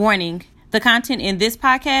Warning. The content in this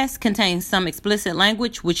podcast contains some explicit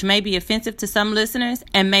language which may be offensive to some listeners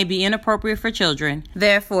and may be inappropriate for children.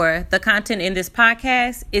 Therefore, the content in this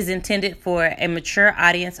podcast is intended for a mature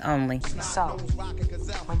audience only. So,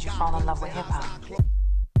 when'd you fall in love with hip-hop?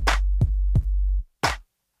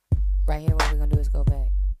 Right here, what we're gonna do is go back.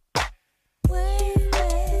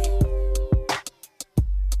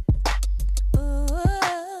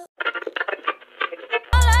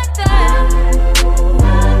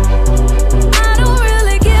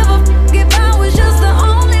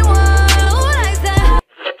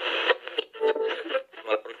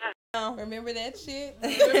 Remember that shit?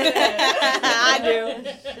 I do.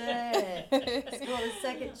 Shit. It's called a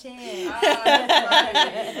second chance.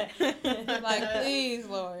 Like, please,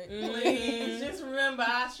 Lord. Please, just remember,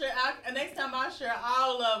 next time I'll share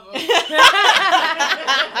all of them.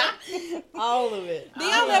 All of it. Do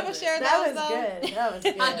y'all ever share That those, was though? good. That was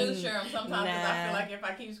good. I do share them sometimes because I feel like if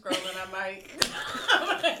I keep scrolling, I might.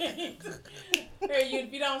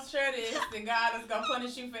 If you don't share this, then God is going to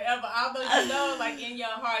punish you forever. Although you know, like in your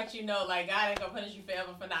heart, you know, like God ain't going to punish you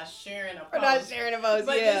forever for not sharing a post. For not sharing a post,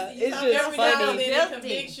 But yeah. It's just every now and funny. then it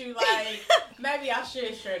convicts you, like, maybe I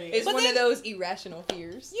should share this. It's But one then- of those irrational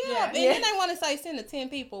fears. Yeah, and then they want to say send to 10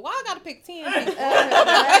 people. Why I got to pick 10 people?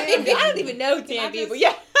 I don't even know 10 people.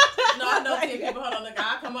 Yeah. No, I know 10 people. Hold on, look,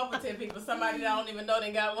 I come up with 10 people. Somebody that I don't even know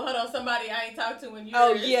they got. Well, hold on, somebody I ain't talked to in years.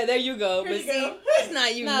 Oh, yeah, there you go. Here But you see, go. it's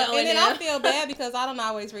not you No, knowing and then them. I feel bad because I don't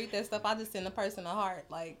always read that stuff. I just send a person a heart.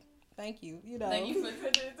 Like, thank you. You know. Thank you for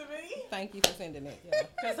sending it to me. Thank you for sending it. Yeah.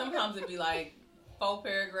 Because sometimes it'd be like 4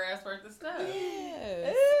 paragraphs worth of stuff.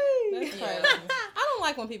 Yes. That's Yeah. crazy. I don't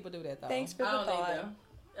like when people do that, though. Thanks for I the don't thought.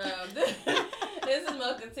 either. This is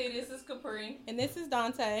Mocha T. This is Capri. And this is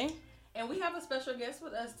Dante. And we have a special guest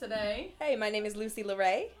with us today. Hey, my name is Lucy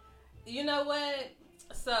LeRae. You know what?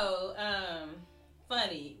 So,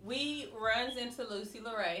 funny. We runs into Lucy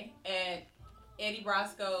LeRae at Eddie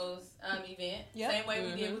Brosco's event. Yep. Same way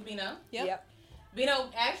we did with Bino. Yep. Bino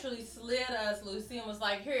actually slid us, Lucy, and was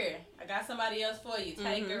like, here, I got somebody else for you.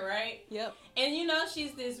 Take her, right? Yep. And you know,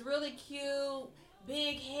 she's this really cute,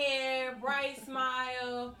 big hair, bright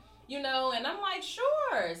smile, you know, and I'm like,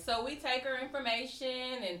 sure. So we take her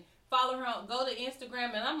information and follow her on, go to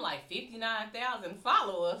Instagram, and I'm like, 59,000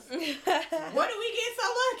 followers. Where did we get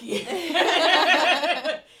so lucky?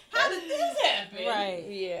 How did this happen? Right.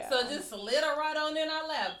 Yeah. So just slid her right on in our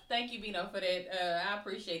lap. Thank you, Bino, for that. I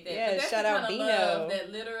appreciate that. Yeah, But that's shout the out kind of Bino. love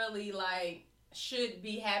that literally, like, should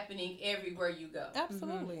be happening everywhere you go.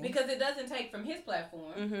 Absolutely. Because it doesn't take from his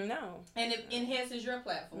platform, No. and it enhances your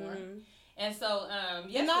platform. Mm-hmm. And so,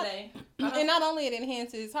 yesterday, And not only it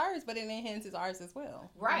enhances hers, but it enhances ours as well.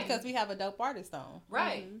 Right. Because we have a dope artist on.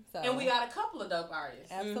 right, So and we got a couple of dope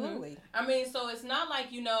artists. absolutely. I mean, so it's not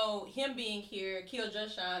like, you know, him being here kills your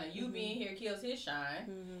shine, and you being here kills his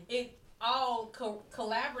shine. It all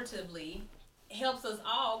collaboratively helps us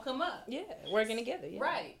all come up. Yeah, working together. Yeah.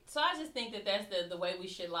 Right. So I just think that that's the way we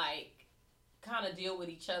should, like, kind of deal with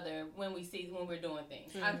each other when we're doing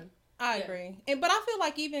things. I Yeah. agree. But I feel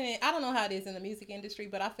like I don't know how it is in the music industry,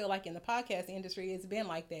 but I feel like in the podcast industry, it's been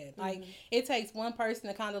like that. Like, it takes one person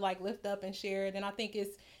to kind of, like, lift up and share it. And I think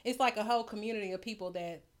it's like a whole community of people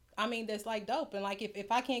that's, like, dope. And, like,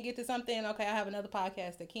 if I can't get to something, okay, I have another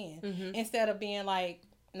podcast that can. Instead of being like,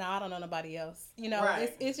 no, I don't know nobody else. You know,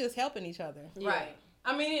 Right. it's just helping each other. Right.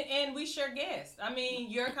 I mean, and we share guests. I mean,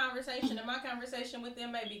 your conversation and my conversation with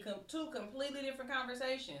them may be two completely different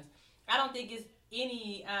conversations. I don't think it's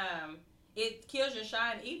any, it kills your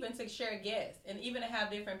shine even to share guests and even to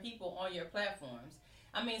have different people on your platforms.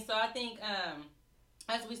 I mean, so I think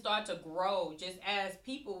as we start to grow, just as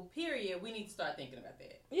people, period, we need to start thinking about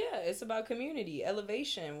that. Yeah, it's about community,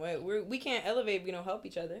 elevation. We can't elevate if we don't help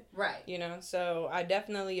each other. Right. You know, so I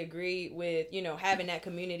definitely agree with, you know, having that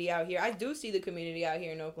community out here. I do see the community out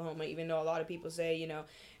here in Oklahoma, even though a lot of people say, you know,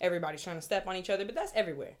 everybody's trying to step on each other, but that's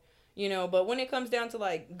everywhere. You know, but when it comes down to,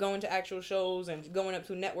 like, going to actual shows and going up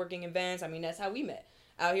to networking events, I mean, that's how we met.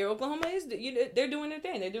 Out here, Oklahoma they're doing their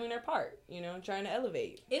thing. They're doing their part, you know, trying to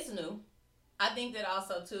elevate. It's new. I think that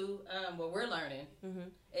also, too, what we're learning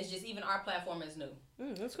is just even our platform is new.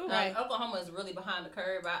 That's cool. Like, Oklahoma is really behind the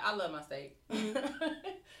curve. I love my state.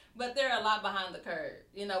 But they're a lot behind the curve.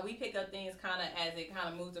 You know, we pick up things kind of as it kind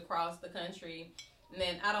of moves across the country. And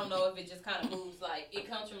then I don't know if it just kind of moves, like, it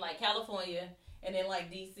comes from, like, California and then, like,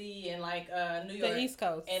 D.C. and, like, New York. The East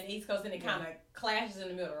Coast. And East Coast, and it kind of clashes in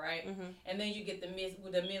the middle, right? And then you get the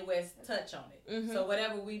Midwest touch on it. So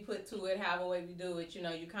whatever we put to it, however way we do it, you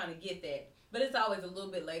know, you kind of get that. but it's always a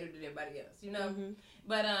little bit later than everybody else, you know. Mm-hmm.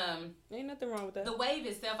 But ain't nothing wrong with that. the wave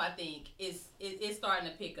itself, I think, is starting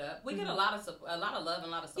to pick up. We get a lot of love and a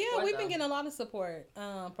lot of support. Yeah, we've been getting a lot of support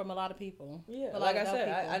from a lot of people. Yeah, like I said,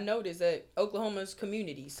 I noticed that Oklahoma's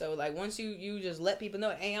community. So like once you just let people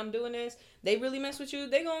know, hey, I'm doing this, they really mess with you,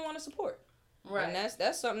 they gonna want to support. Right. And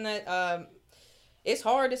that's something that it's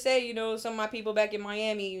hard to say, you know, some of my people back in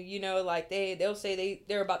Miami, you know, like they'll say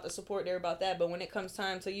they're about the support, they're about that, but when it comes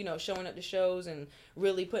time to, you know, showing up to shows and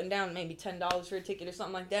really putting down maybe $10 for a ticket or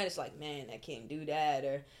something like that, it's like, man, I can't do that,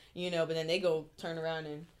 or, you know, but then they go turn around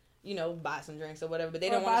and, you know, buy some drinks or whatever, but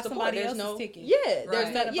they don't want to support. There's no ticket. Yeah,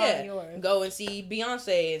 there's no, go and see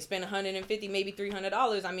Beyonce and spend $150, maybe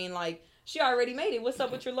 $300. I mean, like, she already made it. What's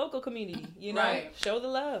up with your local community? You know, show the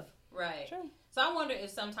love. Right. Sure. So I wonder if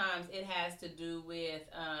sometimes it has to do with,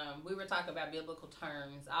 we were talking about biblical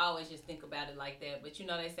terms. I always just think about it like that. But, you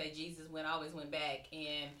know, they say Jesus always went back.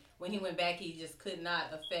 And when he went back, he just could not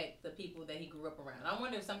affect the people that he grew up around. I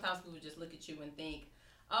wonder if sometimes people just look at you and think,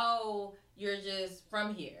 oh, you're just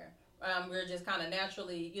from here. We're just kind of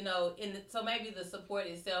naturally, you know, so maybe the support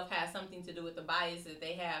itself has something to do with the bias that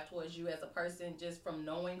they have towards you as a person just from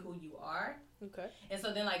knowing who you are. Okay. And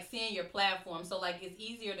so then, like, seeing your platform. So, like, it's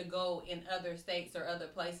easier to go in other states or other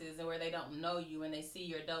places where they don't know you and they see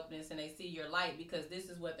your dopeness and they see your light because this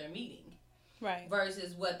is what they're meeting. Right.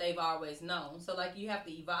 Versus what they've always known. So, like, you have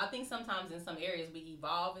to evolve. I think sometimes in some areas we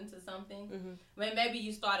evolve into something. Mm-hmm. Maybe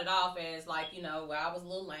you started off as, like, you know, well, I was a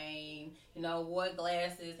little lame, you know, wore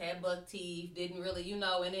glasses, had buck teeth, didn't really, you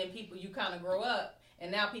know, and then you kind of grow up.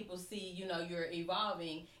 And now people see, you know, you're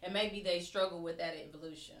evolving, and maybe they struggle with that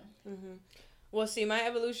evolution. Mm-hmm. Well, see, my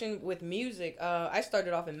evolution with music, I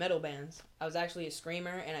started off in metal bands. I was actually a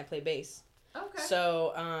screamer, and I play bass. Okay.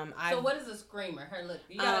 So, So what is a screamer? Her look.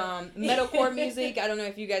 Metalcore music. I don't know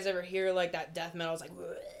if you guys ever hear like that death metal. It's like,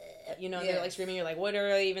 you know, they're like screaming. You're like, what are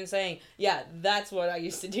they even saying? Yeah, that's what I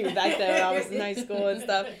used to do back then when I was in high school and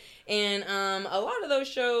stuff. And a lot of those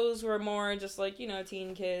shows were more just like, you know,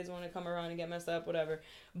 teen kids want to come around and get messed up, whatever.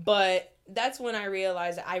 But that's when I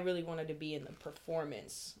realized that I really wanted to be in the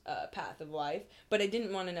performance path of life. But I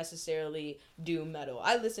didn't want to necessarily do metal.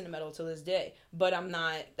 I listen to metal to this day, but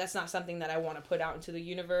that's not something that I want to put out into the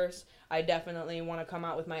universe. I definitely want to come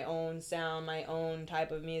out with my own sound, my own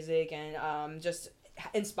type of music, and just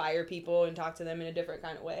inspire people and talk to them in a different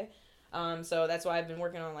kind of way. So that's why I've been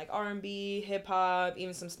working on like R&B, hip hop,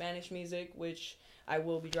 even some Spanish music, which I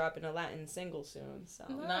will be dropping a Latin single soon. So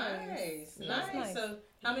nice. So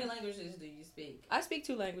how many languages do you speak? I speak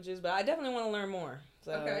 2 languages, but I definitely want to learn more.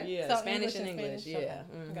 So yeah, so Spanish and English. Yeah, okay.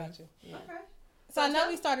 Mm-hmm. Got you. Yeah. Okay. So I know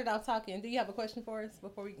we started out talking. Do you have a question for us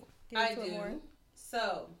before we get into it more?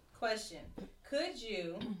 So, question: could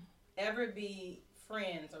you ever be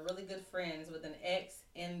friends or really good friends with an ex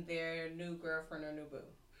and their new girlfriend or new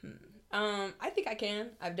boo? I think I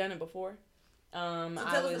can. I've done it before. So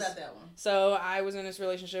tell us about that one. So I was in this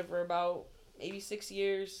relationship for about maybe 6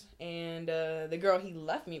 years, and the girl he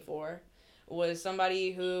left me for was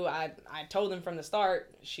somebody who I told him from the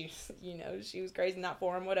start. She was crazy, not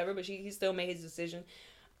for him, whatever, but he still made his decision.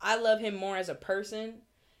 I love him more as a person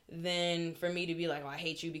than for me to be like, oh, I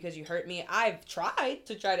hate you because you hurt me. I've tried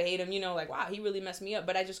to hate him, you know, like, wow, he really messed me up,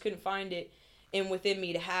 but I just couldn't find it within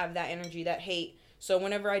me to have that energy, that hate. So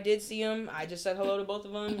whenever I did see them, I just said hello to both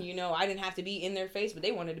of them. You know, I didn't have to be in their face, but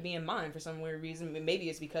they wanted to be in mine for some weird reason. Maybe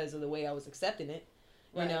it's because of the way I was accepting it.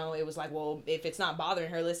 Right. You know, it was like, well, if it's not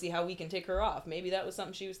bothering her, let's see how we can tick her off. Maybe that was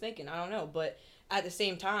something she was thinking. I don't know. But at the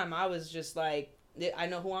same time, I was just like, I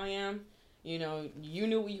know who I am. You know, you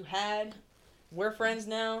knew what you had. We're friends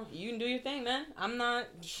now. You can do your thing, man. I'm not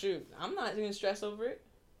going to stress over it.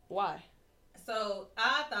 Why? So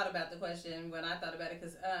I thought about the question when I thought about it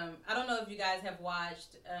because I don't know if you guys have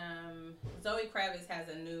watched. Zoe Kravitz has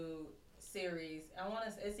a new series.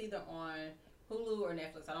 It's either on Hulu or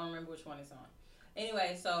Netflix. I don't remember which one it's on.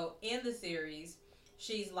 Anyway, so in the series,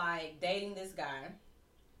 she's like dating this guy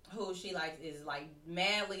who she like is like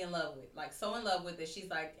madly in love with, like so in love with that she's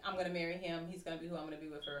like, I'm gonna marry him. He's gonna be who I'm gonna be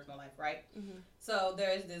with for the rest of my life, right? Mm-hmm. So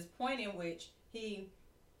there's this point in which they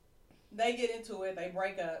get into it, they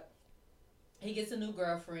break up. He gets a new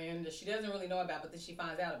girlfriend that she doesn't really know about, but that she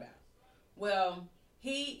finds out about. Well,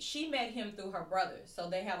 she met him through her brother, so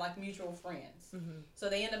they have like mutual friends. Mm-hmm. So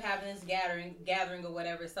they end up having this gathering or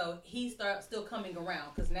whatever. So he starts still coming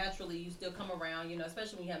around because naturally you still come around, you know,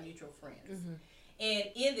 especially when you have mutual friends. Mm-hmm. And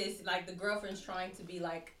in this, like the girlfriend's trying to be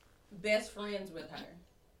like best friends with her.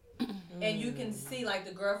 Mm-hmm. And you can see like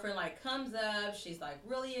the girlfriend like comes up, she's like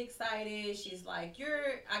really excited. She's like,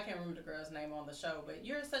 I can't remember the girl's name on the show, but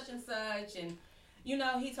you're such and such, and you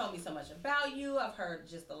know, he told me so much about you. I've heard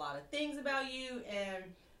just a lot of things about you. And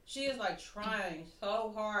she is like trying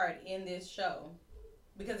so hard in this show.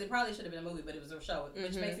 Because it probably should have been a movie, but it was a show,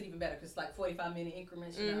 which makes it even better because it's like 45-minute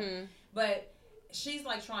increments, you know. But she's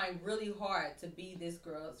like trying really hard to be this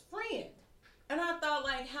girl's friend. And I thought,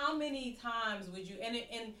 like, how many times would you...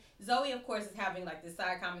 And Zoe, of course, is having, like, this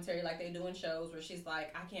side commentary like they do in shows where she's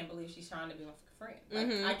like, I can't believe she's trying to be my friend.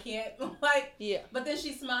 Like, I can't, like... Yeah. But then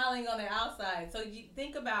she's smiling on the outside. So you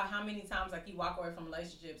think about how many times, like, you walk away from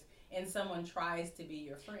relationships and someone tries to be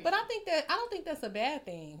your friend. But I don't think that's a bad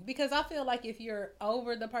thing. Because I feel like if you're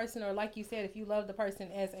over the person, or like you said, if you love the person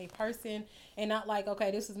as a person and not like,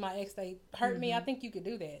 okay, this is my ex, they hurt me, I think you could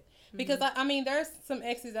do that. Because, I mean, there's some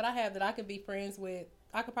exes that I have that I could be friends with.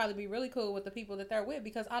 I could probably be really cool with the people that they're with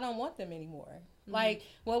because I don't want them anymore. Like,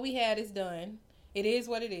 what we had is done. It is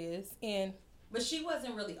what it is. But she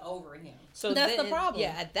wasn't really over him. So that's the problem.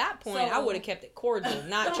 Yeah, at that point, I would have kept it cordial,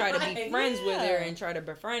 not try to be friends with her and try to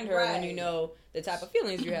befriend her when you know the type of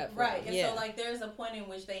feelings you have for her. And so, like, there's a point in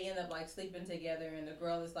which they end up, like, sleeping together and the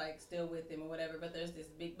girl is, like, still with him or whatever, but there's this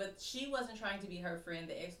big... But she wasn't trying to be her friend.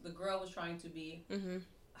 The girl was trying to be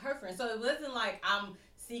her friend. So it wasn't like I'm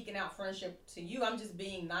seeking out friendship to you. I'm just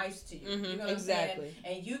being nice to you. You know what I'm saying?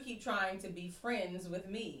 And you keep trying to be friends with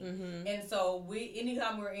me. And so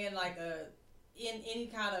anytime we're in, like, in any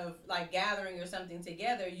kind of like gathering or something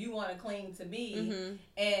together, you want to cling to me,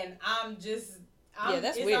 and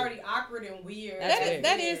that's it's weird. Already awkward and weird.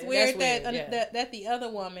 That is weird that the other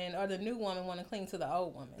woman or the new woman want to cling to the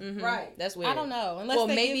old woman. Right. That's weird. I don't know. Unless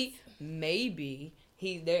maybe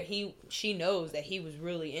she knows that he was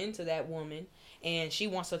really into that woman, and she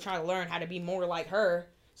wants to try to learn how to be more like her,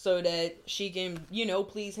 so that she can, you know,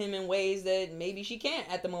 please him in ways that maybe she can't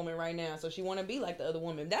at the moment right now. So she want to be like the other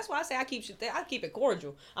woman. That's why I say I keep it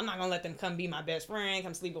cordial. I'm not gonna let them come be my best friend,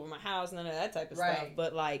 come sleep over my house, none of that type of stuff.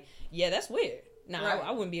 But like, yeah, that's weird. No, I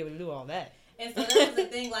wouldn't be able to do all that. And so that was the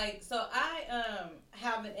thing. Like, so I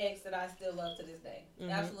have an ex that I still love to this day.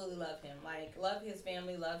 Absolutely love him. Like, love his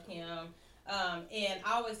family, love him. And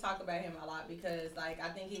I always talk about him a lot because, like, I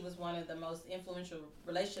think he was one of the most influential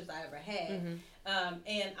relationships I ever had.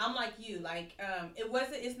 And I'm like you, like,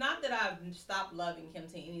 it's not that I've stopped loving him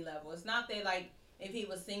to any level. It's not that, like, if he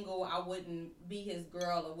was single, I wouldn't be his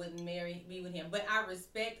girl or wouldn't be with him. But I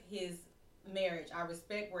respect his marriage. I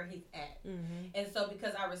respect where he's at. And so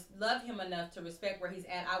because I love him enough to respect where he's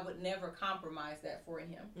at, I would never compromise that for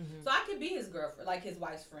him. So I could be his girlfriend, like his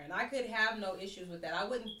wife's friend. I could have no issues with that. I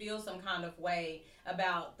wouldn't feel some kind of way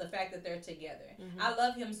about the fact that they're together. I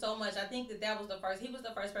love him so much. I think that he was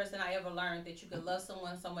the first person I ever learned that you could love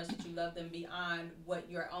someone so much that you love them beyond what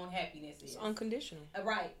your own happiness is. It's unconditional.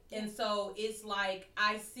 Right. And so it's like,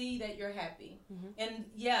 I see that you're happy. And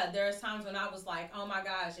yeah, there's times when I was like, oh my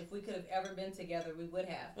gosh, if we could have ever been together, we would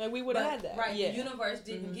have. Like, we would have had that. Right. The universe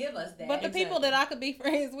didn't give us that. But the people that I could be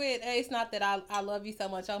friends with, it's not that I love you so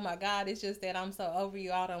much, oh my God, it's just that I'm so over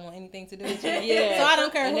you, I don't want anything to do with you. So I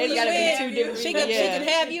don't care who you with. She could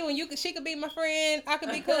have you, and she could be my friend. I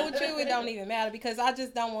could be cool with you. It don't even matter because I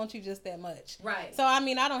just don't want you just that much. Right. So I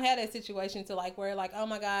mean, I don't have that situation to like where like, oh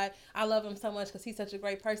my God, I love him so much because he's such a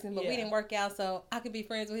great person, but we didn't work out, so I could be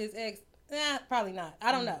friends with his ex. Probably not.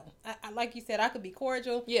 I don't know. I like you said, I could be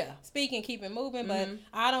cordial, speak and keep it moving, but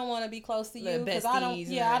I don't want to be close to you because I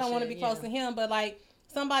don't want to be close to him. But like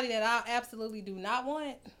somebody that I absolutely do not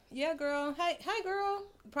want. Yeah, girl. Hey, girl.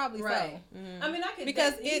 Probably right. So. I mean, I could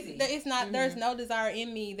because it's not. There's no desire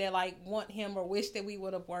in me that like want him or wish that we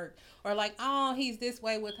would have worked or like, oh, he's this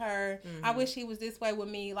way with her. I wish he was this way with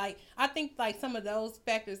me. Like I think like some of those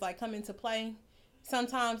factors like come into play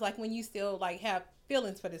sometimes. Like when you still like have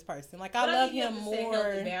feelings for this person. Like I love him more. You have to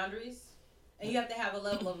set healthy boundaries, and you have to have a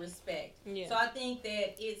level of respect. So I think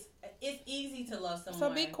that it's easy to love someone.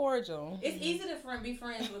 So be cordial. It's easy to be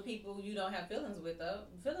friends with people you don't have feelings with, though.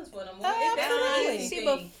 Feelings for them. Absolutely. See,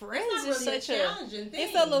 but friends is such a challenging thing.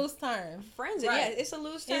 It's a loose term. Friends, it's a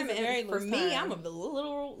loose term. It's a very loose for me, term. I'm a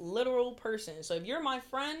literal person. So if you're my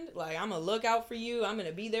friend, like I'm gonna look out for you. I'm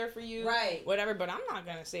gonna be there for you. Right. Whatever. But I'm not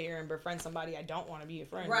gonna sit here and befriend somebody I don't want to be a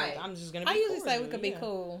friend with. I'm just gonna be I usually cordial, say we could be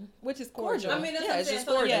cool, which is cordial. I mean, that's it's just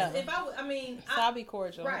cordial. If I'll be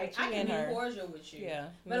cordial. Right. I can be cordial with you. Yeah.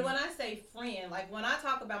 But when I say friend, like when I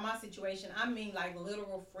talk about my situation, I mean like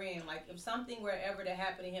literal friend. Like if something were ever to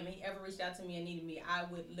happen to him, he ever reached out to me and needed me, I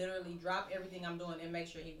would literally drop everything I'm doing and make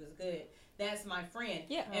sure he was good. That's my friend.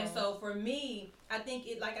 Yeah. And so for me, I think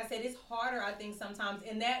like I said, it's harder, I think sometimes.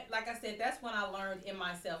 And that, like I said, that's when I learned in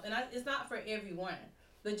myself. And it's not for everyone,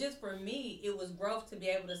 but just for me, it was growth to be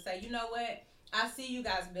able to say, you know what? I see you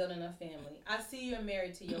guys building a family. I see you're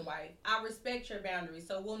married to your wife. I respect your boundaries,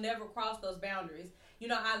 so we'll never cross those boundaries. You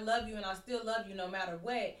know, I love you and I still love you no matter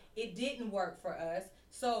what. It didn't work for us,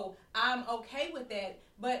 so I'm okay with that.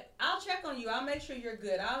 But I'll check on you. I'll make sure you're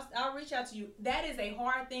good. I'll reach out to you. That is a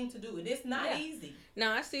hard thing to do. It's not easy.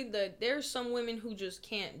 Now, I see that there's some women who just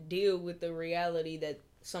can't deal with the reality that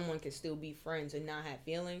someone can still be friends and not have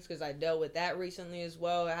feelings, because I dealt with that recently as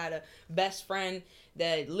well. I had a best friend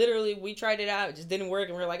that literally, we tried it out, it just didn't work,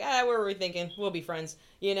 and we were like, what were we thinking? We'll be friends,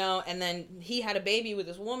 you know. And then he had a baby with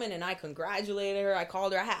this woman, and I congratulated her. I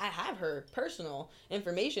called her. I have her personal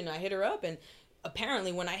information. I hit her up, and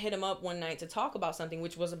apparently when I hit him up one night to talk about something,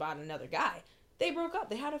 which was about another guy, they broke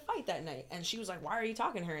up. They had a fight that night, and she was like, why are you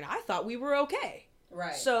talking to her? And I thought we were okay.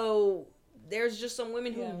 Right. So there's just some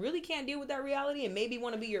women who really can't deal with that reality and maybe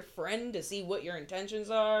want to be your friend to see what your intentions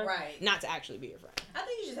are. Right. Not to actually be your friend. I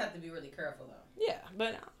think you just have to be really careful, though. Yeah,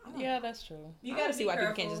 but yeah, that's true. You I gotta gotta see why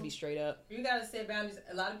careful. people can't just be straight up. You gotta set boundaries.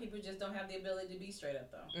 A lot of people just don't have the ability to be straight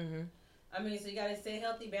up, though. Mm-hmm. I mean, so you gotta set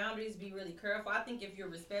healthy boundaries. Be really careful. I think if you're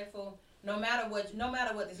respectful, no matter what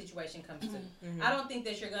the situation comes to, Mm-hmm. I don't think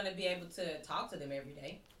that you're gonna be able to talk to them every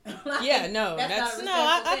day. Yeah, no, that's no.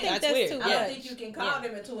 I think That's that's weird. too I much. don't think you can call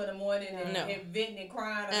them at 2 a.m. and venting and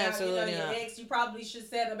crying about Absolutely your not. ex. You probably should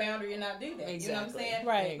set a boundary and not do that. Exactly. You know what I'm saying?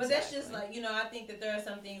 Right. But that's just like, I think that there are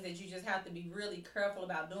some things that you just have to be really careful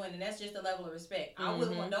about doing, and that's just a level of respect. I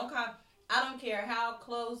wouldn't want, I don't care how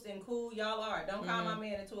close and cool y'all are. Don't call my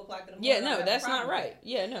man at 2 o'clock in the morning. Yeah, no, that's not right.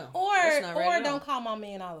 Yeah, no. Or not right at all. don't call my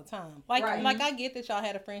man all the time. Like I get that y'all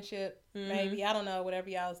had a friendship, maybe, I don't know, whatever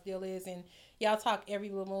y'all's deal is, and y'all talk every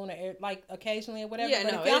blue moon or like occasionally or whatever. Yeah,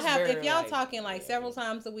 but no, if y'all talking like several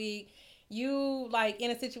times a week, you like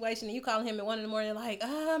in a situation and you call him at 1 a.m. like,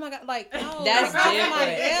 oh my god, like no, that's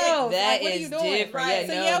different. Else. That like, what is are you doing? different. Right.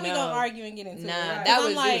 Yeah, so we gonna argue and get into it. Right. That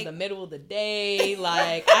was, it was the middle of the day.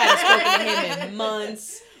 Like I hadn't spoken to him in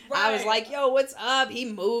months. Right. I was like, yo, what's up?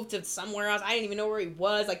 He moved to somewhere else. I didn't even know where he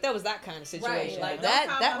was. Like, that was that kind of situation. Right. Like,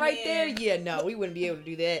 that right there, yeah, no, we wouldn't be able to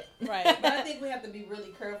do that. Right. But I think we have to be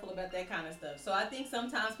really careful about that kind of stuff. So I think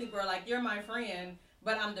sometimes people are like, you're my friend,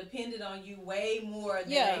 but I'm dependent on you way more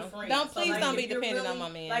than a friend. Don't be dependent on my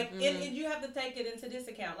man. Like, and you have to take it into this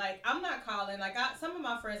account. Like, I'm not calling. Like, some of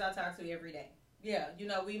my friends I talk to every day. Yeah,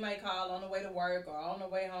 we may call on the way to work or on the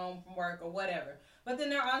way home from work or whatever. But then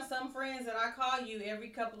there are some friends that I call you every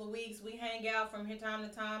couple of weeks. We hang out from time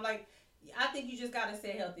to time. Like, I think you just got to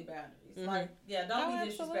set healthy boundaries. Mm-hmm. Like, don't be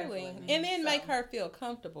disrespectful. And then make her feel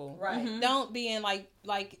comfortable. Right. Mm-hmm. Don't be in like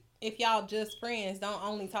if y'all just friends, don't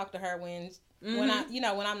only talk to her when when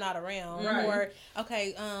I'm not around. Right. Or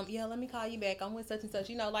okay, let me call you back. I'm with such and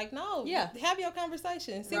such. Like, no. Yeah. Have your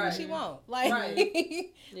conversation. See right. what she want. Like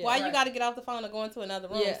why you gotta get off the phone or go into another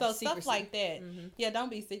room. So secrecy. Stuff like that. Mm-hmm. Yeah,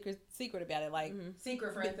 don't be secret about it. Like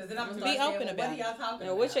secret friends, because then I'm gonna be open about what are y'all talking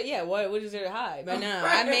about? What is there to hide? But no,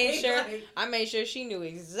 I made sure she knew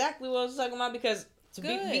exactly what I was talking about, because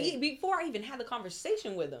before I even had the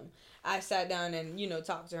conversation with him, I sat down and,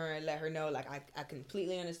 talked to her and let her know, like, I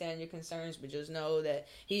completely understand your concerns, but just know that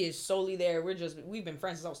he is solely there. We've been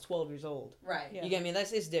friends since I was 12 years old. Right. Yeah. You get me?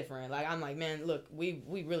 It's different. Like, I'm like, man, look, we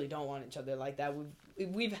really don't want each other like that.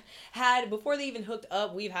 We've had, before they even hooked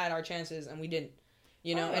up, we've had our chances and we didn't.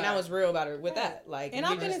 And I was real about it with that. Like, and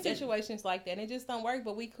I've been in situations like that, and it just don't work.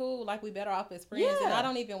 But we cool, like we better off as friends. Yeah. And I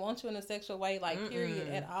don't even want you in a sexual way, like period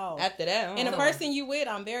at all. After that, and the person you with,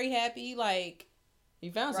 I'm very happy. Like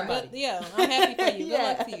you found somebody. But yeah, I'm happy for you. Good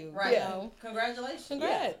luck to you. Right. Congratulations.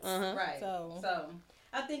 Congrats. Yeah. Uh-huh. Right. So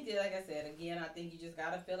I think that, like I said, again, I think you just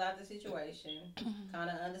gotta fill out the situation, kind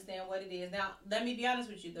of understand what it is. Now, let me be honest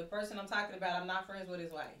with you. The person I'm talking about, I'm not friends with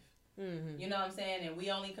his wife. Mm-hmm. You know what I'm saying? And we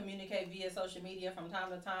only communicate via social media from time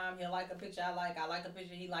to time. He'll like a picture I like a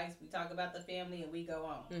picture he likes. We talk about the family and we go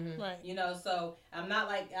on. Mm-hmm. Right. So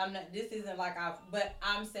this isn't like but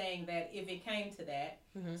I'm saying that if it came to that,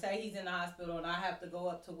 mm-hmm. say he's in the hospital and I have to go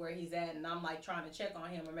up to where he's at and I'm like trying to check on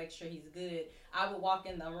him and make sure he's good, I would walk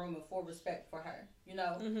in the room with full respect for her.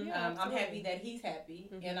 Mm-hmm. I'm happy that he's happy,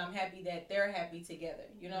 mm-hmm. and I'm happy that they're happy together.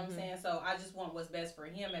 You know what I'm saying? So I just want what's best for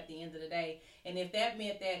him at the end of the day. And if that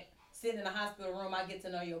meant that sitting in the hospital room, I get to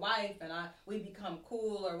know your wife and we become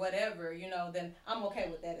cool or whatever, then I'm okay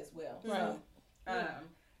with that as well. Right. So,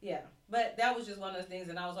 yeah. But that was just one of those things,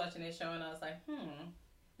 and I was watching that show and I was like,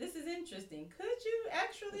 this is interesting. Could you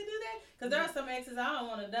actually do that? Because there are some exes I don't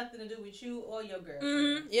want nothing to do with you or your girlfriend.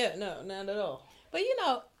 Mm-hmm. Yeah, no, not at all. But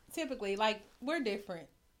typically, like, we're different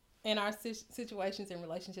in our situations and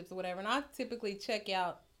relationships or whatever, and I typically check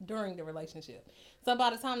out during the relationship. So by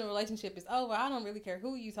the time the relationship is over, I don't really care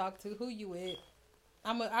who you talk to, who you with.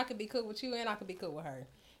 I could be cool with you and I could be cool with her.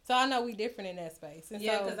 So I know we different in that space. And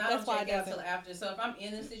Yeah, so because I that's don't why check out till after. So if I'm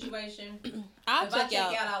in a situation, I'll if I check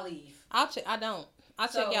check out. I'll leave. I don't. I'll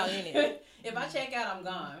check out in it. If I check out, I'm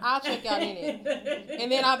gone. I'll check out in it.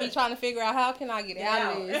 And then I'll be trying to figure out how can I get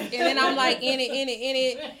out of out. this. And then I'm like in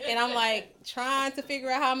it. And I'm like trying to figure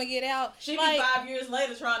out how I'm going to get out. She like, be 5 years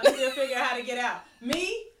later trying to still figure out how to get out.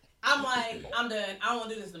 Me, I'm like, I'm done. I don't want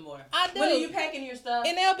to do this no more. I do. When are you packing your stuff?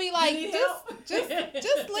 And they'll be like, You need just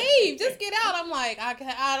help? leave. Just get out. I'm like,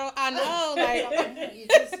 I know. Like,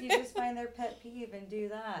 You just find their pet peeve and do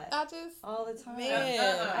that I just, all the time.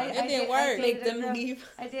 man, it didn't work. Make them leave.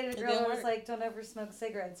 I dated a It girl didn't that was work. like, "Don't ever smoke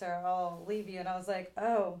cigarettes, or I'll leave you." And I was like,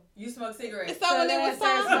 "Oh." You smoke cigarettes. So when it then was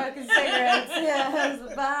I started time, smoking cigarettes. Yeah, I was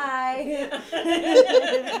like, bye.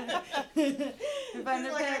 Find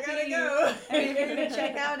their Like, I pet gotta peeve. go. I mean, if you're gonna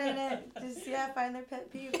check out in it, just find their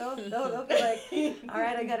pet peeve. They'll be like, "All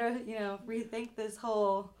right, I gotta rethink this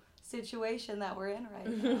whole situation that we're in right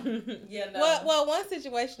now." Yeah, no. well, one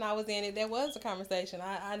situation I was in, there was a conversation.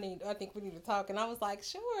 I think we need to talk, and I was like,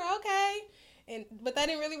 sure, okay, but they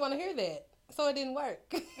didn't really want to hear that, so it didn't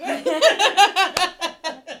work.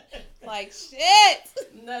 Like shit.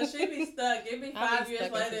 No, she be stuck. It be I 5 be years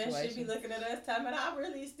stuck in later, and she be situations. looking at us, telling me, "I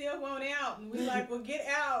really still want out." And we like, "Well, get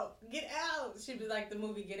out, get out." She be like the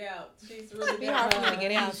movie Get Out. She's really It'd be hard for me to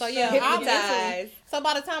get out. So yeah, I'll mentally. So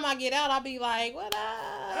by the time I get out, I'll be like, what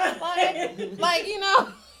up? Like See,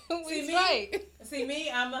 we me? right. See me,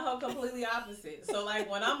 I'm the whole completely opposite. So like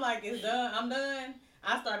when I'm like, it's done, I'm done.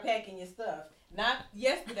 I start packing your stuff. Not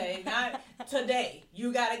yesterday, not today.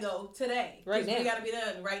 You gotta go today. Right 'Cause now. we gotta be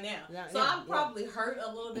done right now. Right So now, I'm probably hurt a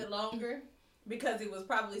little bit longer because it was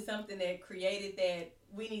probably something that created that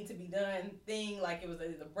we need to be done thing. Like it was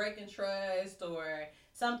either breaking trust or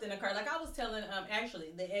something occurred. Like I was telling,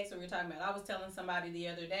 actually the ex that we were talking about, I was telling somebody the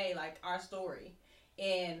other day, like our story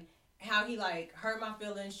and how he like hurt my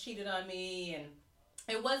feelings, cheated on me, and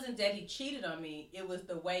it wasn't that he cheated on me. It was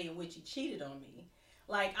the way in which he cheated on me.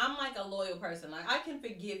 Like, I'm like a loyal person. Like, I can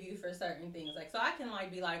forgive you for certain things. Like, so I can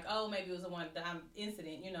like be like, oh, maybe it was a one-time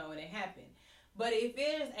incident, and it happened. But if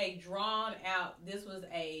it is a drawn out, this was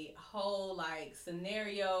a whole like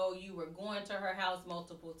scenario, you were going to her house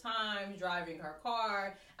multiple times, driving her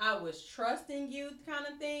car, I was trusting you kind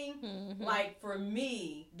of thing. Mm-hmm. Like for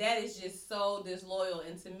me, that is just so disloyal,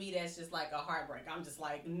 and to me that's just like a heartbreak. I'm just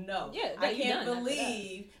like, no. Yeah, I you can't done after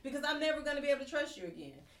believe, because I'm never going to be able to trust you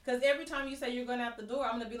again. Because every time you say you're going out the door,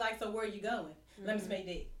 I'm going to be like, so where are you going? Let me smell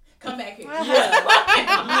dick. Come back here.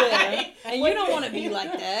 Yeah. And you don't want to be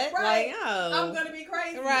like that. Right. Like, oh. I'm going to be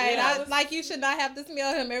crazy. Right, Yeah. like you should not have to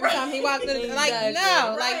smell him every time he walked in. Like Exactly.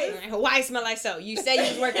 no, Right. like Why it smell like soap? You say you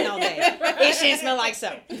was working all day. It shouldn't smell like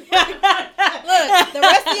soap. look, the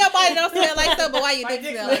rest of your body don't smell like soap, but why you My dick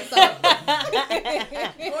dick smell like soap?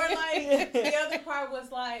 Or like the other part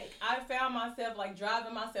was like I found myself like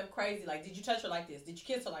driving myself crazy. Like, did you touch her like this? Did you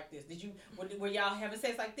kiss her like this? Were y'all having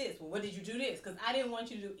sex like this? Well, what did you do this? Because I didn't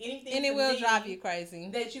want you to do anything. And it to will me drive you crazy.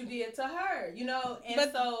 that you did to her, And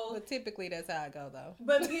But typically that's how I go though.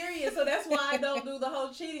 But period. So that's why I don't do the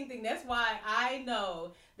whole cheating thing. That's why I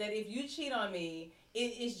know that if you cheat on me,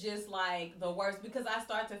 it is just like the worst, because I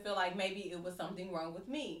start to feel like maybe it was something wrong with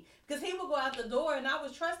me. Because he would go out the door and I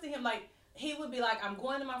was trusting him. Like, he would be like, I'm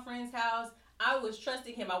going to my friend's house. I was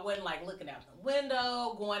trusting him. I wasn't like looking out the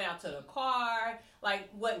window, going out to the car, like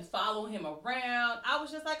wasn't following him around. I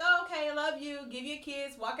was just like, oh, okay, I love you. Give you a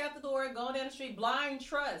kiss, walk out the door, go down the street, blind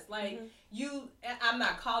trust. Like I'm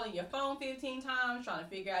not calling your phone 15 times, trying to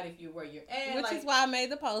figure out where you're at. Which like, is why I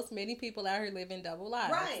made the post. Many people out here living double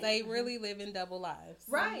lives. Right. They really live in double lives.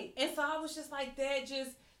 Right. And so I was just like that.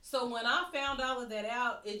 So when I found all of that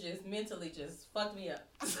out, it just mentally just fucked me up.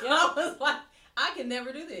 So I was like, I can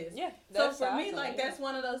never do this. Yeah. So that's for how I me, feel, like, yeah. that's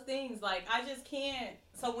one of those things. Like, I just can't.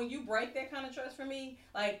 So when you break that kind of trust for me,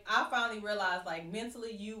 like, I finally realized, like,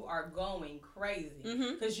 mentally you are going crazy.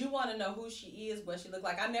 Because you want to know who she is, what she looked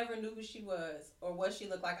like. I never knew who she was or what she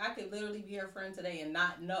looked like. I could literally be her friend today and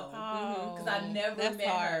not know. Because I never that's met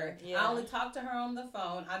hard. her. Yeah. I only talked to her on the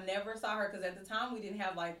phone. I never saw her because at the time we didn't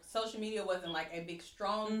have, like, social media wasn't, like, a big,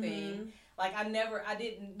 strong thing. Like, I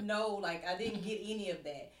didn't know, like, I didn't get any of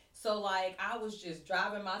that. So, like, I was just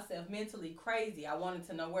driving myself mentally crazy. I wanted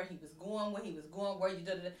to know where he was going, where you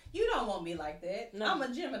did. You don't want me like that. No. I'm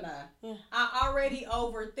a Gemini. Yeah. I already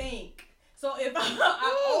overthink. So if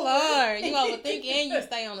Oh, Lord. You overthink and you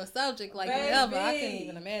stay on the subject like Baby. whatever. I couldn't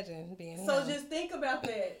even imagine being So him. just think about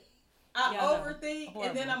that. I Yeah, I know. overthink,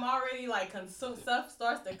 and then Horrible. I'm already, like, stuff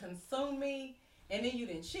starts to consume me, and then you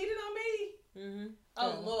done cheated on me. Mm-hmm.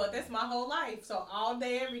 Oh Lord, that's my whole life. So all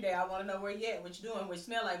day, every day, I want to know where you at, what you doing, what you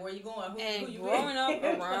smell like, where you going, who you growing with. up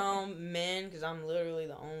around men, because I'm literally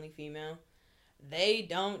the only female, they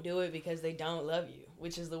don't do it because they don't love you,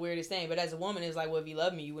 which is the weirdest thing. But as a woman, it's like, well, if you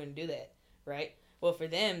love me, you wouldn't do that, right? Well, for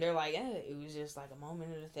them, they're like, yeah, it was just like a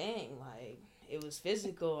moment of the thing, like. It was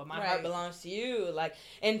physical. My heart belongs to you. Like,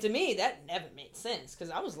 and to me, that never made sense because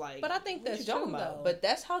I was like, but I think that's true though. But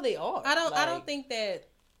that's how they are. I don't think that.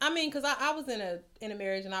 I mean, because I was in a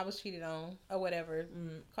marriage and I was cheated on or whatever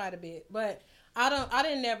quite a bit. But I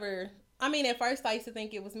didn't never. I mean, at first I used to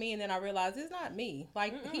think it was me, and then I realized it's not me.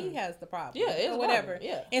 Like he has the problem, it's or whatever.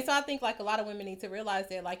 Yeah. And so I think like a lot of women need to realize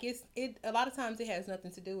that like it a lot of times it has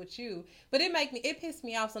nothing to do with you. But it pissed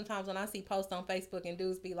me off sometimes when I see posts on Facebook and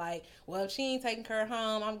dudes be like, "Well, if she ain't taking care of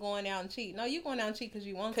home, I'm going out and cheat." No, you going out and cheat because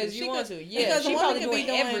you want to. Because you want to. Yeah. Because she probably doing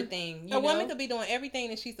everything. A woman could be doing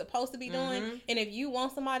everything that she's supposed to be doing, and if you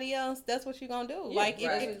want somebody else, that's what you're gonna do. Yeah, like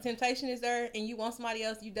if temptation is there and you want somebody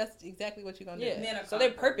else, that's exactly what you're gonna do. Yeah. So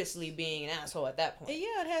they're purposely being an asshole at that point.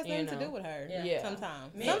 Yeah, it has nothing to do with her. Yeah.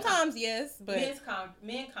 Sometimes yes, but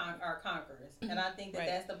men are conquerors, and I think that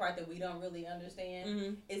that's the part that we don't really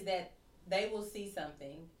understand is that they will see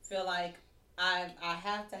something, feel like I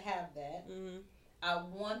have to have that, I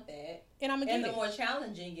want that, and the more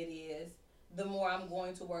challenging it is, the more I'm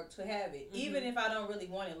going to work to have it. Even if I don't really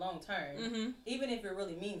want it long term. Even if it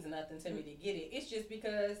really means nothing to me to get it. It's just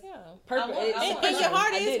because and your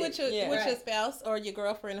heart is with your spouse or your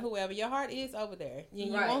girlfriend or whoever. Your heart is over there.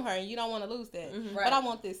 You want her and you don't want to lose that. But I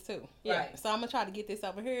want this too. So I'm going to try to get this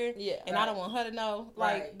over here. And I don't want her to know.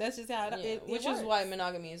 Like, that's just how it Which works. is why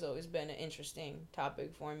monogamy has always been an interesting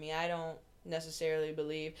topic for me. I don't necessarily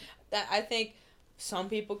believe that. I think some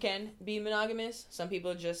people can be monogamous. Some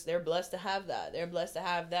people they're blessed to have that. They're blessed to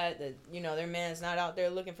have that their man's not out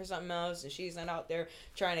there looking for something else and she's not out there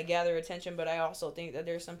trying to gather attention. But I also think that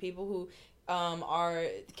there's some people who are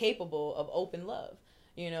capable of open love.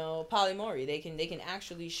 Polyamory. They can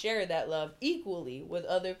actually share that love equally with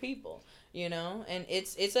other people. And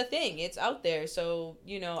it's a thing. It's out there. So,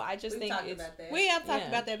 I just think we have talked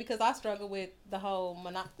about that because I struggle with the whole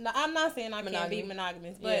I'm not saying I can't be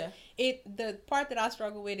monogamous, but the part that I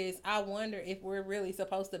struggle with is I wonder if we're really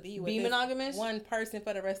supposed to be monogamous one person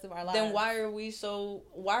for the rest of our lives. Then why are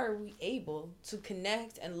we able to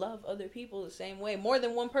connect and love other people the same way? More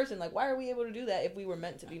than one person. Like, why are we able to do that if we were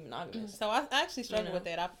meant to be monogamous? So I actually struggle with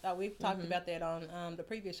that. We've talked about that on the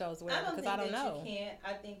previous shows because I don't know. You can't.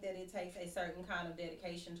 I think that it takes a certain kind of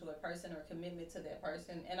dedication to a person or commitment to that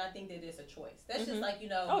person, and I think that it's a choice. That's just like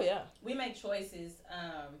we make choices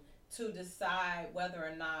to decide whether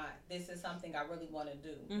or not this is something I really want to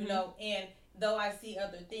do. And though I see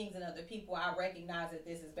other things in other people, I recognize that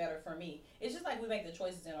this is better for me. It's just like we make the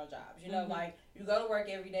choices in our jobs. Like you go to work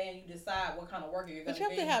every day and you decide what kind of worker you're going to be.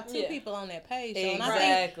 But you have to have two people on that page.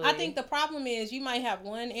 Exactly. And I think the problem is you might have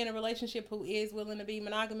one in a relationship who is willing to be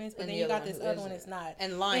monogamous, but then you got this other one that's not.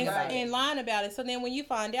 And lying about it. So then when you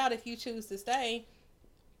find out if you choose to stay,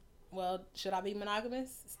 well, should I be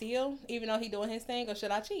monogamous still, even though he's doing his thing, or should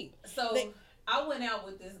I cheat? So I went out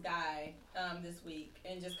with this guy this week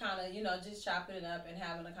and just kind of, just chopping it up and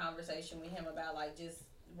having a conversation with him about like just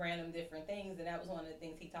random different things, and that was one of the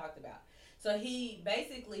things he talked about. So he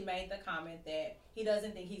basically made the comment that he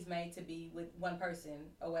doesn't think he's made to be with one person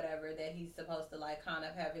or whatever, that he's supposed to like kind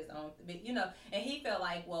of have his own, and he felt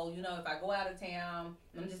like, well, if I go out of town,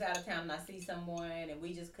 I'm just out of town and I see someone and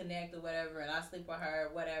we just connect or whatever and I sleep with her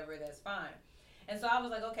or whatever, that's fine. And so I was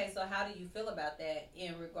like, okay, so how do you feel about that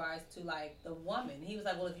in regards to like the woman? He was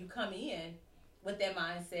like, well, if you come in with that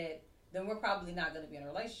mindset, then we're probably not going to be in a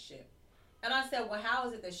relationship. And I said, well, how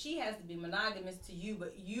is it that she has to be monogamous to you,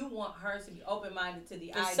 but you want her to be open-minded to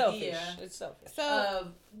the idea it's selfish.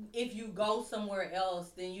 Of if you go somewhere else,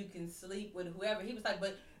 then you can sleep with whoever. He was like,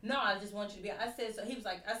 but no, I just want you to be. I said,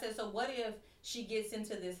 so what if she gets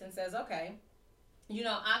into this and says, okay,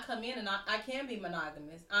 I come in and I can be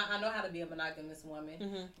monogamous. I know how to be a monogamous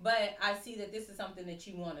woman, but I see that this is something that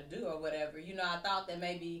you want to do or whatever. I thought that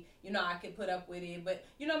maybe, I could put up with it, but,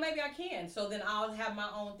 maybe I can. So then I'll have my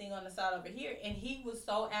own thing on the side over here. And he was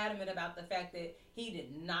so adamant about the fact that he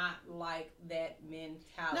did not like that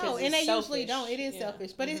mentality. No, and they usually don't. It is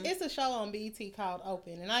selfish. But it's a show on BET called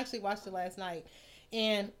Open. And I actually watched it last night.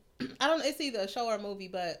 And I don't know, it's either a show or a movie,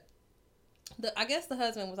 but I guess the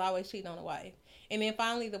husband was always cheating on the wife. And then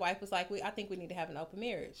finally the wife was like, I think we need to have an open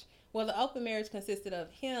marriage. Well, the open marriage consisted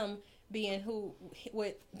of him being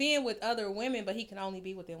with other women, but he can only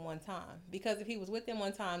be with them one time. Because if he was with them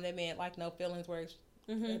one time, that meant like no feelings were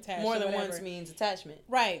attached. More or than whatever. once means attachment.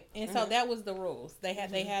 Right. And so that was the rules. They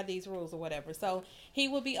had these rules or whatever. So he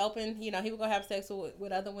would be open, he would go have sex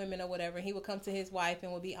with other women or whatever. He would come to his wife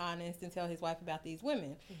and would be honest and tell his wife about these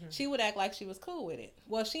women. She would act like she was cool with it.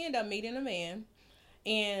 Well, she ended up meeting a man.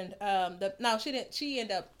 And she didn't. She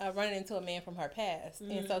ended up running into a man from her past,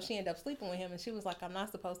 and so she ended up sleeping with him. And she was like, "I'm not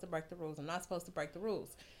supposed to break the rules. I'm not supposed to break the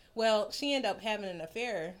rules." Well, she ended up having an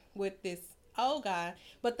affair with this old guy,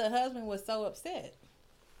 but the husband was so upset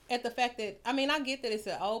at the fact that, I mean, I get that it's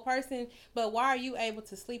an old person, but why are you able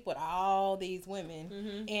to sleep with all these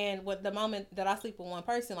women? And with the moment that I sleep with one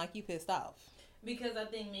person, like, you pissed off. Because I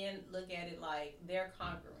think men look at it like they're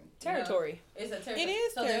conquering Territory. It's a territory. It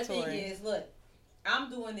is so territory. Their thing is, look, I'm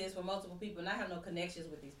doing this with multiple people, and I have no connections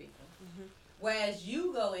with these people. Whereas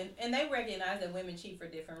you go in, and they recognize that women cheat for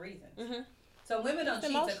different reasons. So women don't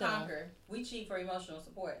cheat to conquer. We cheat for emotional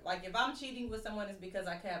support. Like, if I'm cheating with someone, it's because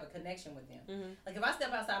I can have a connection with them. Like, if I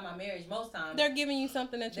step outside my marriage, most times They're giving you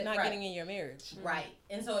something that you're not getting in your marriage. Right.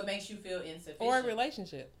 And so it makes you feel insufficient. Or a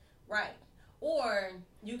relationship. Right. Or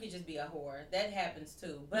you could just be a whore. That happens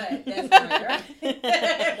too. But that's right.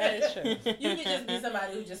 That is true. You could just be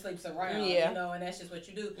somebody who just sleeps around, and that's just what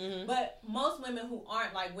you do. But most women who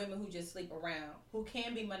aren't like women who just sleep around, who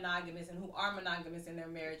can be monogamous and who are monogamous in their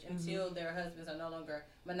marriage until their husbands are no longer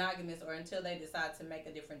monogamous or until they decide to make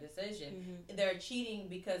a different decision, they're cheating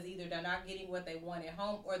because either they're not getting what they want at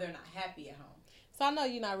home or they're not happy at home. So I know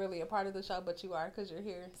you're not really a part of the show, but you are because you're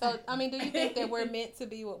here. So, I mean, do you think that we're meant to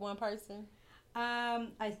be with one person?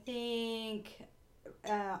 I think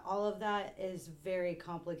all of that is very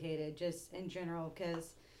complicated just in general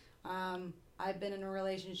because I've been in a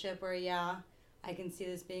relationship where, I can see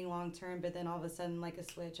this being long term, but then all of a sudden, like a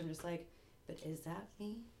switch, I'm just like, but is that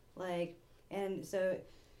me? Like, and so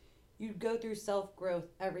you go through self-growth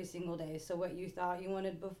every single day. So what you thought you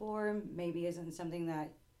wanted before maybe isn't something that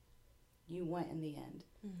you want in the end.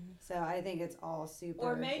 So I think it's all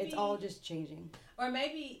it's all just changing. Or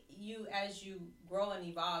maybe you, as you grow and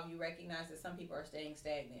evolve, you recognize that some people are staying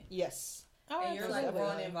stagnant. Yes. Oh, and you're like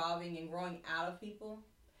growing and evolving and growing out of people.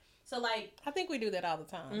 So like, I think we do that all the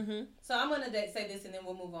time. So I'm going to say this and then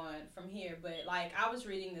we'll move on from here. But like, I was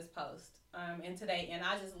reading this post and today, and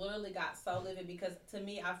I just literally got so livid because to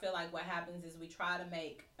me, I feel like what happens is we try to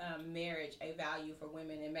make marriage a value for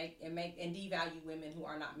women and devalue women who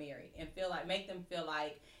are not married and make them feel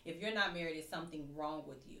like if you're not married, it's something wrong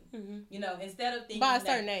with you. Instead of thinking by a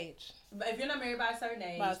certain age. If you're not married by a certain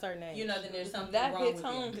age, then there's something that wrong with you. That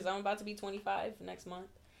hits home because I'm about to be 25 next month.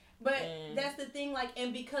 But that's the thing,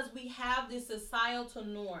 and because we have this societal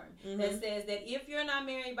norm that says that if you're not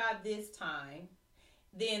married by this time,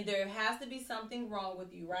 then there has to be something wrong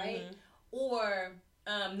with you, right? Or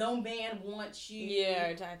no man wants you.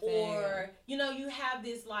 Type thing. Or, you have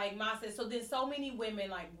this, mindset. So then so many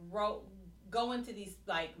women, go into these,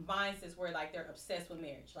 mindsets where, they're obsessed with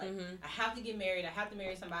marriage. I have to get married. I have to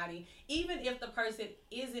marry somebody, even if the person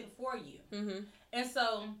isn't for you. And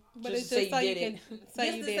so, but it's just so you can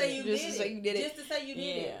say you did it. Just to say you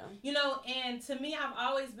did it. And to me, I've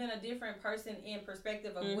always been a different person in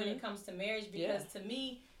perspective of when it comes to marriage because to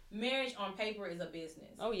me, marriage on paper is a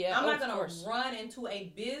business. Oh, yeah. I'm not going to run into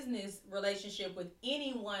a business relationship with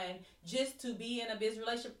anyone just to be in a business